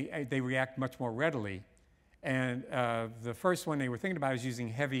 then they react much more readily. And the first one they were thinking about is using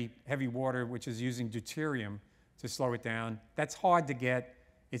heavy water, which is using deuterium to slow it down. That's hard to get.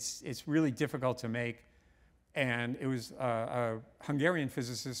 It's really difficult to make. And it was a Hungarian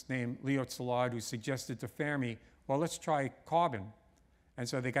physicist named Leo Szilard who suggested to Fermi, well, let's try carbon. And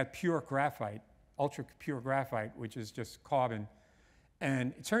so they got pure graphite, ultra pure graphite, which is just carbon.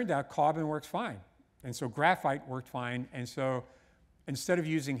 And it turned out carbon works fine. And so graphite worked fine. And so instead of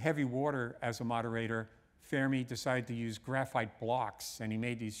using heavy water as a moderator, Fermi decided to use graphite blocks. And he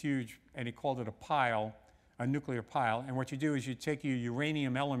made these huge, and he called it a pile, a nuclear pile. And what you do is you take your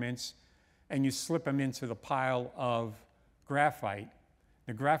uranium elements and you slip them into the pile of graphite.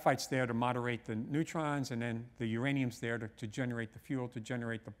 The graphite's there to moderate the neutrons, and then the uranium's there to generate the fuel, to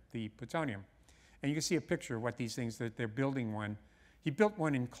generate the plutonium. And you can see a picture of what these things, that they're building one. He built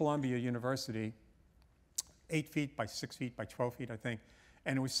one in Columbia University, 8 feet by 6 feet by 12 feet, I think,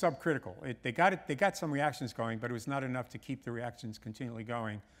 and it was subcritical. They got some reactions going, but it was not enough to keep the reactions continually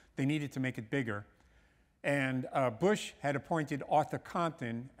going. They needed to make it bigger. And Bush had appointed Arthur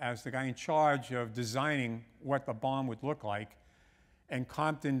Compton as the guy in charge of designing what the bomb would look like. And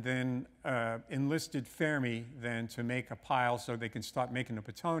Compton then enlisted Fermi then to make a pile so they can start making the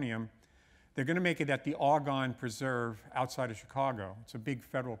plutonium. They're going to make it at the Argonne Preserve outside of Chicago. It's a big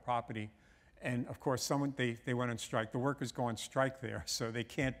federal property. And of course, they went on strike. The workers go on strike there, so they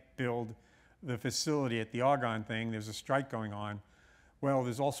can't build the facility at the Argonne thing. There's a strike going on. Well,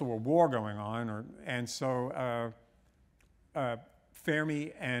 there's also a war going on, and so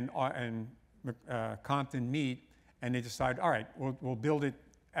Fermi and Compton meet, and they decide, all right, we'll build it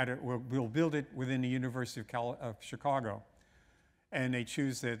we'll build it within the University of Chicago. And they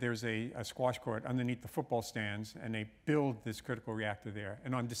choose that there's a squash court underneath the football stands, and they build this critical reactor there.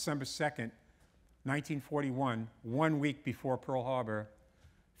 And on December 2nd, 1941, 1 week before Pearl Harbor,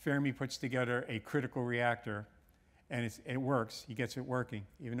 Fermi puts together a critical reactor, and it works. He gets it working.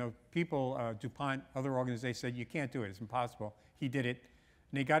 Even though people, DuPont, other organizations said, you can't do it, it's impossible. He did it,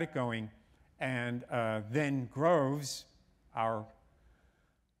 and they got it going. And then Groves, our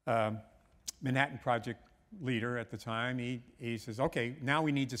Manhattan Project leader at the time, he says, okay, now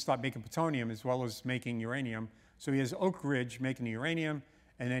we need to start making plutonium as well as making uranium. So he has Oak Ridge making the uranium,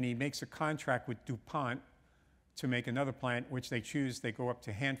 and then he makes a contract with DuPont to make another plant, which they choose. They go up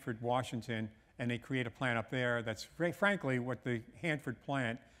to Hanford, Washington, and they create a plant up there. That's, frankly, what the Hanford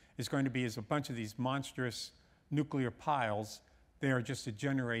plant is going to be is a bunch of these monstrous nuclear piles there just to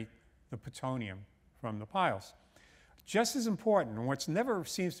generate the plutonium from the piles. Just as important, and what's never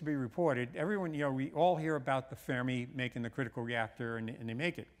seems to be reported, everyone, we all hear about the Fermi making the critical reactor, and they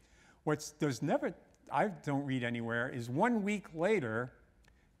make it. I don't read anywhere, is 1 week later,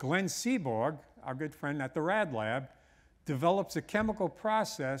 Glenn Seaborg, our good friend at the Rad Lab, develops a chemical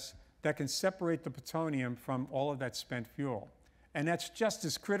process that can separate the plutonium from all of that spent fuel. And that's just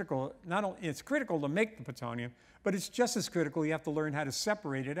as critical. Not only, it's critical to make the plutonium, but it's just as critical you have to learn how to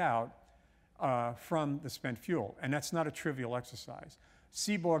separate it out from the spent fuel. And that's not a trivial exercise.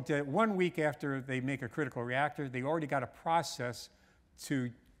 Seaborg did it 1 week after they make a critical reactor. They already got a process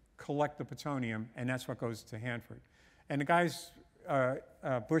to collect the plutonium, and that's what goes to Hanford. And the guys,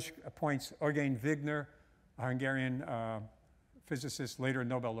 Bush appoints Eugen Wigner, a Hungarian physicist, later a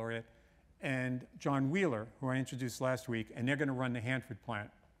Nobel laureate, and John Wheeler, who I introduced last week, and they're going to run the Hanford plant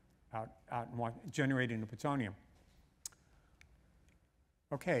out generating the plutonium.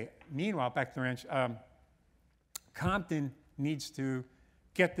 Okay, meanwhile, back to the ranch, Compton needs to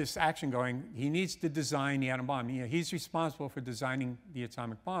get this action going. He needs to design the atom bomb. He's responsible for designing the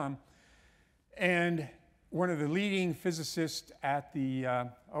atomic bomb. And one of the leading physicists at the,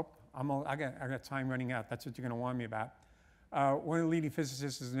 I got time running out. That's what you're going to warn me about. One of the leading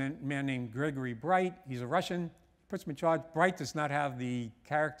physicists is a man named Gregory Bright. He's a Russian, puts him in charge. Bright does not have the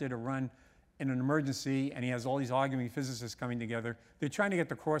character to run in an emergency, and he has all these arguing physicists coming together. They're trying to get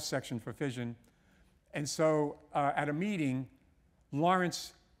the cross-section for fission. And so at a meeting,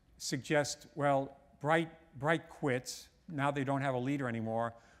 Lawrence suggests, well, Bright quits. Now they don't have a leader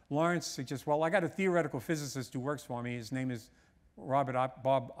anymore. Lawrence suggests, well, I got a theoretical physicist who works for me. His name is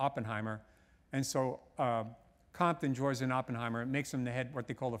Bob Oppenheimer. And so Compton draws in Oppenheimer and makes him the head, what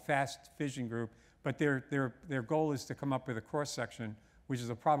they call the fast fission group. But their goal is to come up with a cross-section, which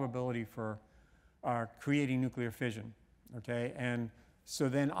is a probability for creating nuclear fission, okay? And so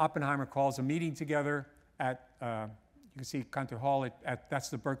then Oppenheimer calls a meeting together at, you can see Cantor Hall, that's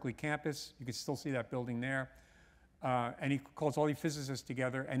the Berkeley campus. You can still see that building there. And he calls all the physicists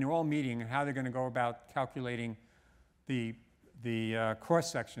together, and they're all meeting on how they're going to go about calculating the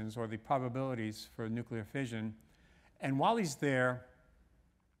cross-sections or the probabilities for nuclear fission. And while he's there,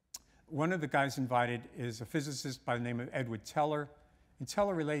 one of the guys invited is a physicist by the name of Edward Teller. And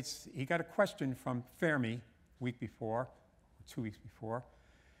Teller relates, he got a question from Fermi a week before, or 2 weeks before.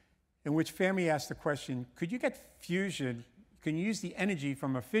 in which Fermi asked the question, could you get fusion, can you use the energy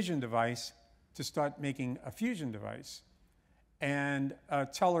from a fission device to start making a fusion device? And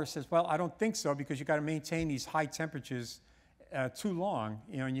Teller says, well, I don't think so, because you've got to maintain these high temperatures too long,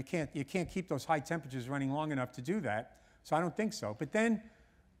 and you can't keep those high temperatures running long enough to do that. So I don't think so. But then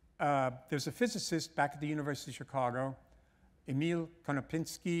there's a physicist back at the University of Chicago, Emil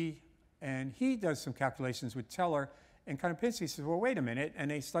Konopinski, and he does some calculations with Teller. And Konopinski says, well, wait a minute. And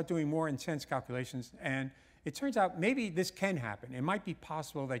they start doing more intense calculations. And it turns out maybe this can happen. It might be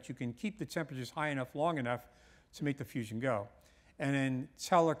possible that you can keep the temperatures high enough, long enough to make the fusion go. And then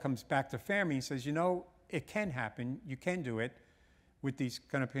Teller comes back to Fermi and says, you know, it can happen. You can do it with these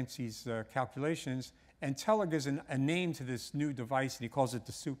Konopinski's calculations. And Teller gives a name to this new device, and he calls it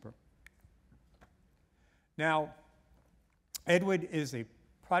the super. Now, Edward is a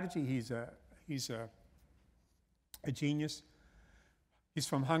prodigy. He's a genius. He's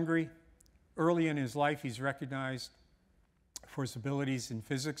from Hungary. Early in his life, he's recognized for his abilities in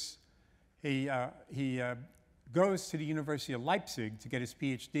physics. He goes to the University of Leipzig to get his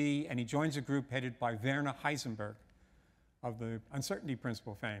PhD, and he joins a group headed by Werner Heisenberg of the uncertainty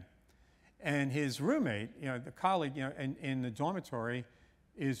principle fame. And his roommate, the colleague, in the dormitory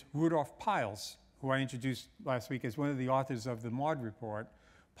is Rudolf Piles, who I introduced last week as one of the authors of the Maud Report.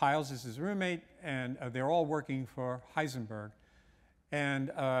 Piles is his roommate, and they're all working for Heisenberg.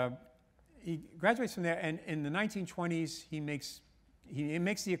 And he graduates from there, and in the 1920s, he makes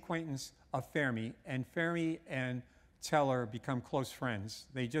the acquaintance of Fermi, and Fermi and Teller become close friends.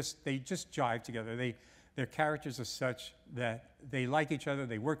 They just jive together. Their characters are such that they like each other,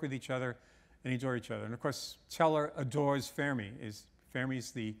 they work with each other, and adore each other. And of course, Teller adores Fermi. Fermi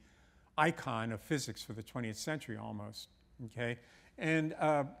is the icon of physics for the 20th century almost, okay? And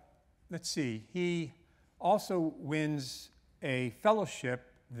let's see, he also wins a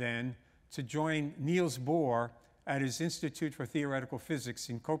fellowship then to join Niels Bohr at his Institute for Theoretical Physics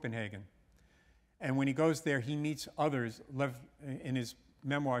in Copenhagen. And when he goes there, he meets others. In his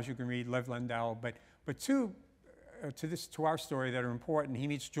memoirs, you can read Lev Landau, but two to our story that are important. He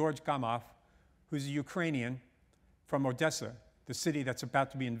meets George Gamow, who's a Ukrainian from Odessa, the city that's about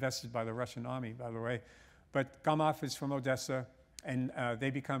to be invested by the Russian army, by the way. But Gamow is from Odessa, and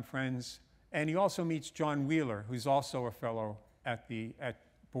they become friends. And he also meets John Wheeler, who's also a fellow at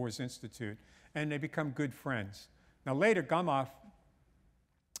Bohr's Institute, and they become good friends. Now later, Gamow,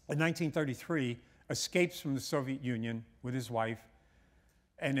 in 1933, escapes from the Soviet Union with his wife,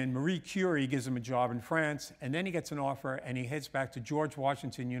 and then Marie Curie gives him a job in France, and then he gets an offer, and he heads back to George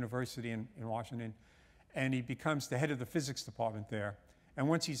Washington University in Washington, and he becomes the head of the physics department there. And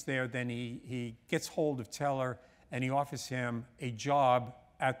once he's there, then he gets hold of Teller, and he offers him a job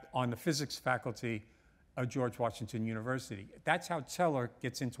on the physics faculty of George Washington University. That's how Teller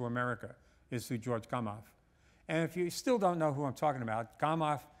gets into America, is through George Gamow. And if you still don't know who I'm talking about,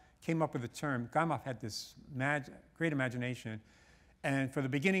 Gamow came up with the term. Gamow had this great imagination, and for the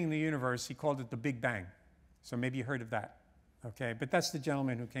beginning of the universe, he called it the Big Bang. So maybe you heard of that, okay? But that's the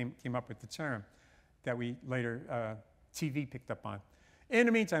gentleman who came up with the term that we later, TV picked up on. In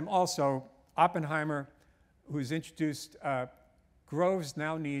the meantime, also, Oppenheimer, who's introduced, Groves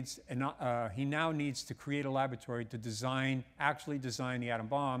now needs, he now needs to create a laboratory to actually design the atom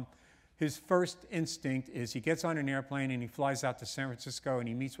bomb. His first instinct is he gets on an airplane and he flies out to San Francisco and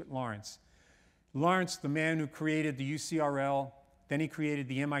he meets with Lawrence. Lawrence, the man who created the UCRL, then he created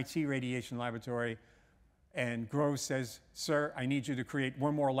the MIT Radiation Laboratory, and Groves says, sir, I need you to create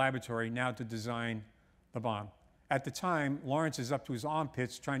one more laboratory now to design the bomb. At the time, Lawrence is up to his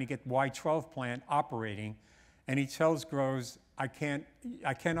armpits trying to get Y-12 plant operating, and he tells Groves, I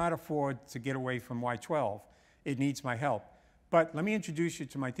cannot afford to get away from Y-12. It needs my help. But let me introduce you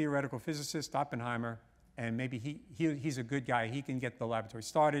to my theoretical physicist, Oppenheimer, and maybe he's a good guy. He can get the laboratory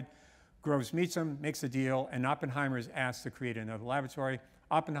started. Groves meets him, makes a deal, and Oppenheimer is asked to create another laboratory.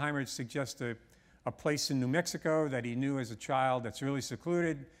 Oppenheimer suggests a place in New Mexico that he knew as a child that's really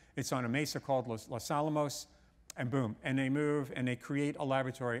secluded. It's on a mesa called Los Alamos, and boom. And they move and they create a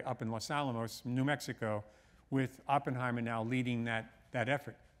laboratory up in Los Alamos, New Mexico, with Oppenheimer now leading that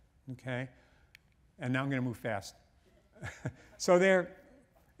effort, okay? And now I'm gonna move fast. So there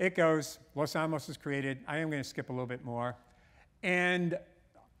it goes. Los Alamos is created. I am gonna skip a little bit more. And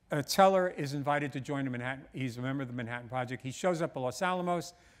Teller is invited to join the Manhattan. He's a member of the Manhattan Project. He shows up at Los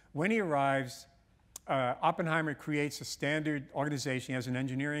Alamos. When he arrives, Oppenheimer creates a standard organization. He has an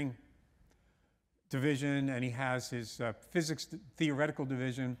engineering division, and he has his physics theoretical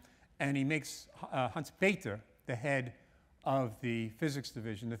division, and he makes Hans Bethe the head of the physics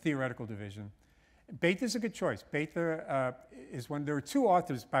division, the theoretical division. Bether's a good choice. Bether is one. There were two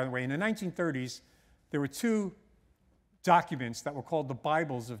authors, by the way. In the 1930s, there were two documents that were called the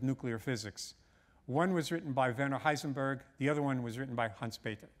Bibles of nuclear physics. One was written by Werner Heisenberg. The other one was written by Hans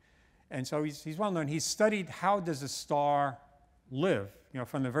Bether. And so he's well known. He studied how does a star live,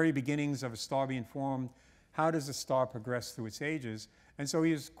 from the very beginnings of a star being formed. How does a star progress through its ages? And so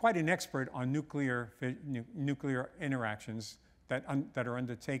he was quite an expert on nuclear interactions that are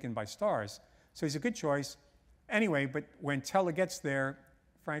undertaken by stars. So he's a good choice. Anyway, but when Teller gets there,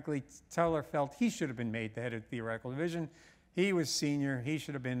 frankly, Teller felt he should have been made the head of theoretical division. He was senior. He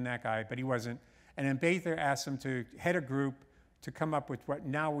should have been that guy, but he wasn't. And then Bether asked him to head a group to come up with what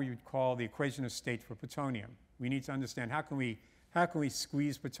now we would call the equation of state for plutonium. We need to understand how can we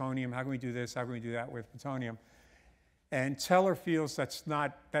squeeze plutonium? How can we do this? How can we do that with plutonium? And Teller feels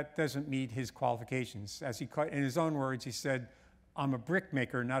that doesn't meet his qualifications. As in his own words, he said, "I'm a brick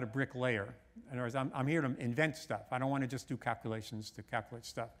maker, not a bricklayer." In other words, I'm here to invent stuff. I don't want to just do calculations to calculate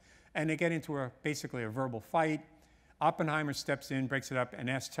stuff. And they get into basically a verbal fight. Oppenheimer steps in, breaks it up, and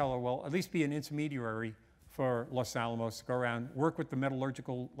asks Teller, well, at least be an intermediary for Los Alamos, go around, work with the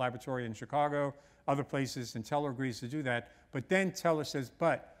metallurgical laboratory in Chicago, other places, and Teller agrees to do that. But then Teller says,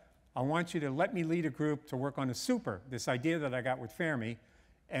 but I want you to let me lead a group to work on a super, this idea that I got with Fermi,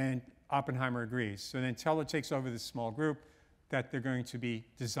 and Oppenheimer agrees. So then Teller takes over this small group that they're going to be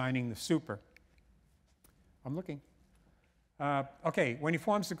designing the super. I'm looking. Okay, when he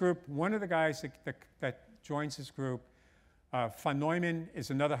forms the group, one of the guys that joins his group, von Neumann,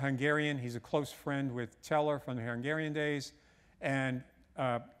 is another Hungarian. He's a close friend with Teller from the Hungarian days. And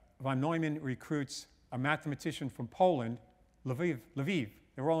von Neumann recruits a mathematician from Poland, Lviv.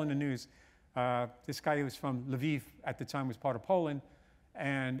 They were all in the news. This guy who was from Lviv at the time was part of Poland.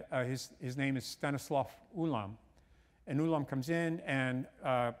 And his name is Stanislav Ulam. And Ulam comes in, and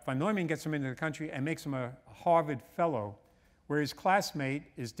von Neumann gets him into the country and makes him a Harvard fellow, where his classmate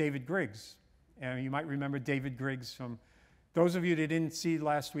is David Griggs. And you might remember David Griggs from, those of you that didn't see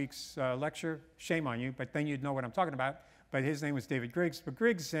last week's lecture, shame on you, but then you'd know what I'm talking about. But his name was David Griggs. But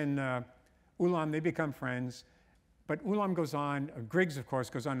Griggs and Ulam, they become friends. But Ulam goes on, Griggs, of course,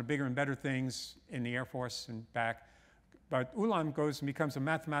 goes on to bigger and better things in the Air Force and back. But Ulam goes and becomes a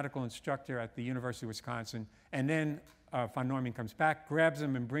mathematical instructor at the University of Wisconsin. And then von Neumann comes back, grabs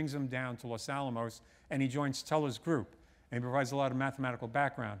him, and brings him down to Los Alamos. And he joins Teller's group. And he provides a lot of mathematical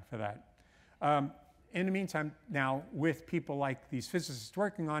background for that. In the meantime, now, with people like these physicists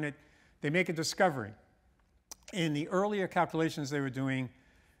working on it, they make a discovery. In the earlier calculations they were doing,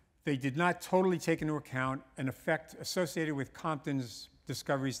 they did not totally take into account an effect associated with Compton's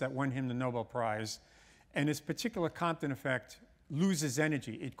discoveries that won him the Nobel Prize. And this particular Compton effect loses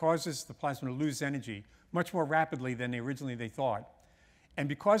energy. It causes the plasma to lose energy much more rapidly than originally they thought. And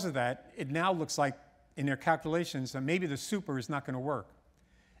because of that, it now looks like in their calculations that maybe the super is not going to work.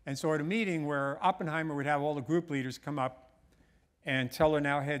 And so at a meeting where Oppenheimer would have all the group leaders come up, and Teller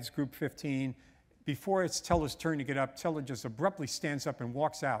now heads group 15, before it's Teller's turn to get up, Teller just abruptly stands up and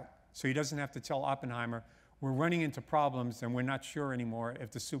walks out. So he doesn't have to tell Oppenheimer, we're running into problems and we're not sure anymore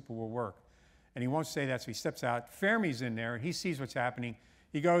if the super will work. And he won't say that, so he steps out. Fermi's in there, he sees what's happening.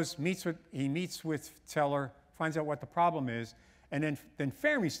 He goes, he meets with Teller, finds out what the problem is, and then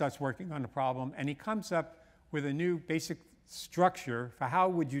Fermi starts working on the problem, and he comes up with a new basic structure for how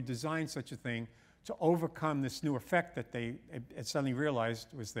would you design such a thing to overcome this new effect that they suddenly realized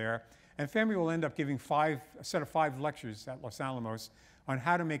was there. And Fermi will end up giving a set of 5 lectures at Los Alamos on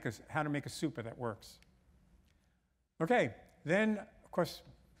how to make a super that works. Okay, then of course,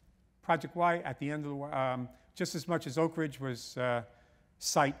 Project Y at the end of the just as much as Oak Ridge was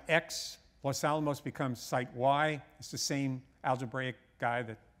Site X, Los Alamos becomes Site Y. It's the same algebraic guy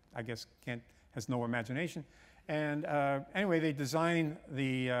that I guess has no imagination. And anyway, they design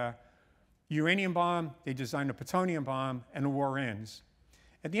the uranium bomb, they design the plutonium bomb, and the war ends.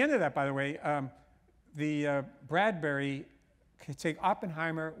 At the end of that, by the way, Bradbury can take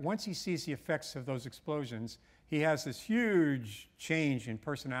Oppenheimer, once he sees the effects of those explosions, he has this huge change in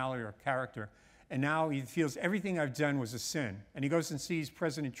personality or character. And now he feels everything I've done was a sin. And he goes and sees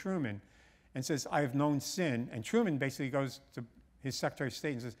President Truman and says, I have known sin. And Truman basically goes to his Secretary of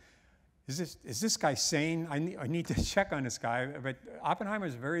State and says, is this guy sane? I need to check on this guy. But Oppenheimer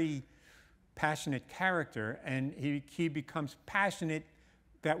is a very passionate character, and he becomes passionate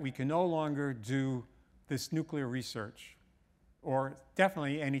that we can no longer do this nuclear research. Or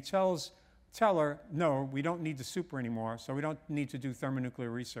definitely, and he tells Teller, no, we don't need the super anymore, so we don't need to do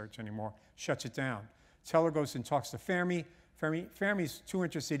thermonuclear research anymore, shuts it down. Teller goes and talks to Fermi. Fermi's too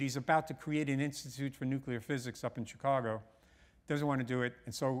interested. He's about to create an institute for nuclear physics up in Chicago. Doesn't want to do it.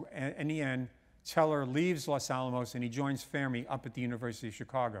 And so in the end, Teller leaves Los Alamos and he joins Fermi up at the University of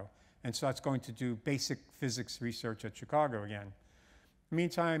Chicago. And so that's going to do basic physics research at Chicago again.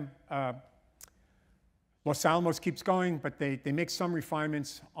 Meantime, Los Alamos keeps going, but they make some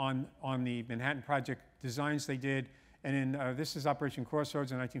refinements on the Manhattan Project designs they did. And in, this is Operation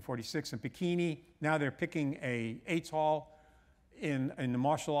Crossroads in 1946 in Bikini. Now they're picking a atoll in the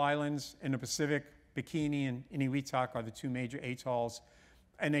Marshall Islands in the Pacific. Bikini and Inuitak are the two major atolls.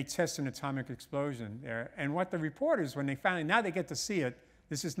 And they test an atomic explosion there. And what the reporters, when they finally, now they get to see it,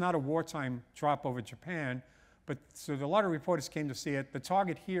 this is not a wartime drop over Japan, but so a lot of reporters came to see it. The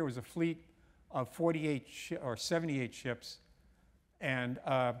target here was a fleet of 48 or 78 ships. And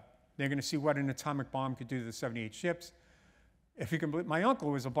they're going to see what an atomic bomb could do to the 78 ships. If you can believe, my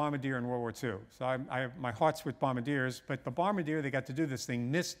uncle was a bombardier in World War II. So my heart's with bombardiers. But the bombardier, they got to do this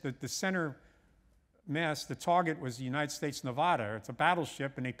thing, missed the center mass. The target was the United States Nevada. It's a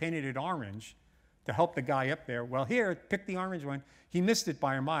battleship, and they painted it orange to help the guy up there. Well, here, pick the orange one. He missed it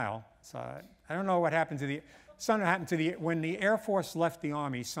by a mile. So I don't know what happened to the, something happened to the, when the Air Force left the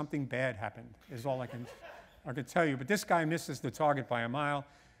Army, something bad happened, is all I can tell you. But this guy misses the target by a mile.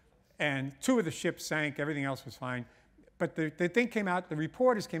 And two of the ships sank, everything else was fine. But the thing came out, the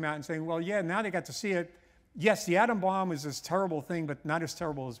reporters came out and saying, well, yeah, now they got to see it. Yes, the atom bomb is this terrible thing, but not as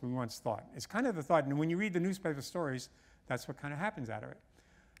terrible as we once thought. It's kind of the thought, and when you read the newspaper stories, that's what kind of happens out of it.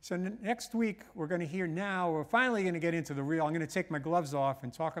 So next week, we're going to hear now, we're finally going to get into the real, I'm going to take my gloves off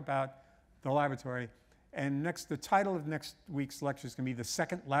and talk about the laboratory. And the title of next week's lecture is going to be The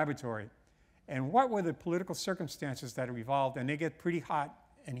Second Laboratory. And what were the political circumstances that have evolved, and they get pretty hot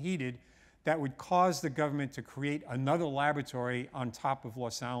and heated, that would cause the government to create another laboratory on top of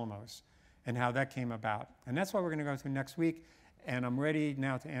Los Alamos, and how that came about. And that's what we're going to go through next week. And I'm ready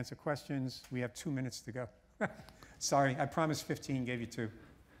now to answer questions. We have 2 minutes to go. Sorry, I promised 15, gave you 2.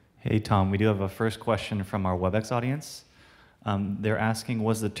 Hey, Tom, we do have a first question from our WebEx audience. They're asking,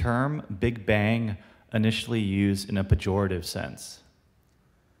 was the term Big Bang initially used in a pejorative sense?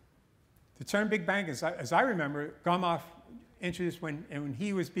 The term Big Bang, as I remember, Gamow introduced when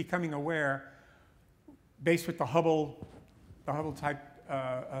he was becoming aware, based with the Hubble type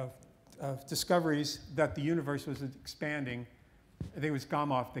of discoveries, that the universe was expanding. I think it was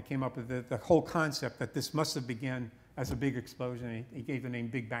Gamow that came up with the whole concept that this must have begun as a big explosion. He gave the name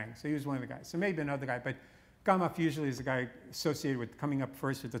Big Bang. So he was one of the guys. So maybe another guy, but Gamow usually is the guy associated with coming up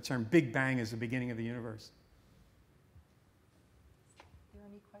first with the term Big Bang as the beginning of the universe. Are there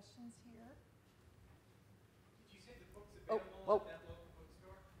any questions here? Did you say the book's available at that local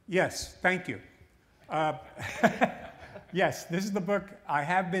bookstore? Yes, thank you. Yes, this is the book. I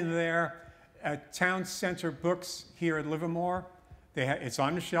have been there at Town Center Books here at Livermore. It's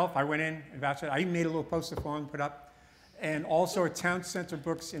on the shelf. I went in, I even made a little poster for them, put up. And also at Town Center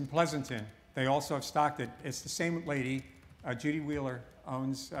Books in Pleasanton. They also have stocked it. It's the same lady, Judy Wheeler,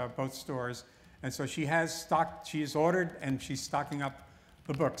 owns both stores. And so she has stocked, she has ordered, and she's stocking up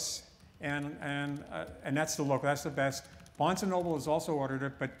the books. And that's the local, that's the best. Barnes & Noble has also ordered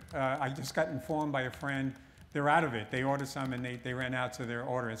it, but I just got informed by a friend, they're out of it. They ordered some and they ran out, so they're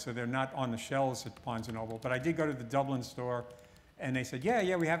ordering. So they're not on the shelves at Barnes & Noble. But I did go to the Dublin store, and they said,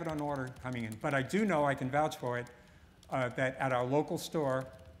 yeah, we have it on order coming in. But I do know, I can vouch for it, that at our local store,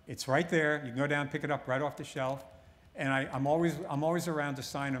 it's right there. You can go down, pick it up right off the shelf. And I'm always around to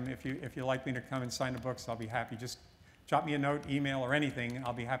sign them. If you'd like me to come and sign the books, I'll be happy. Just drop me a note, email, or anything.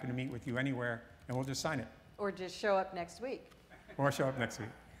 I'll be happy to meet with you anywhere, and we'll just sign it. Or just show up next week. Or show up next week.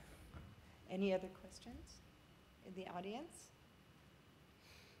 Any other questions in the audience?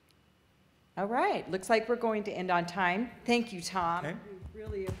 All right, looks like we're going to end on time. Thank you, Tom. Okay. We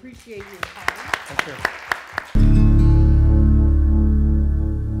really appreciate your time. Thank you.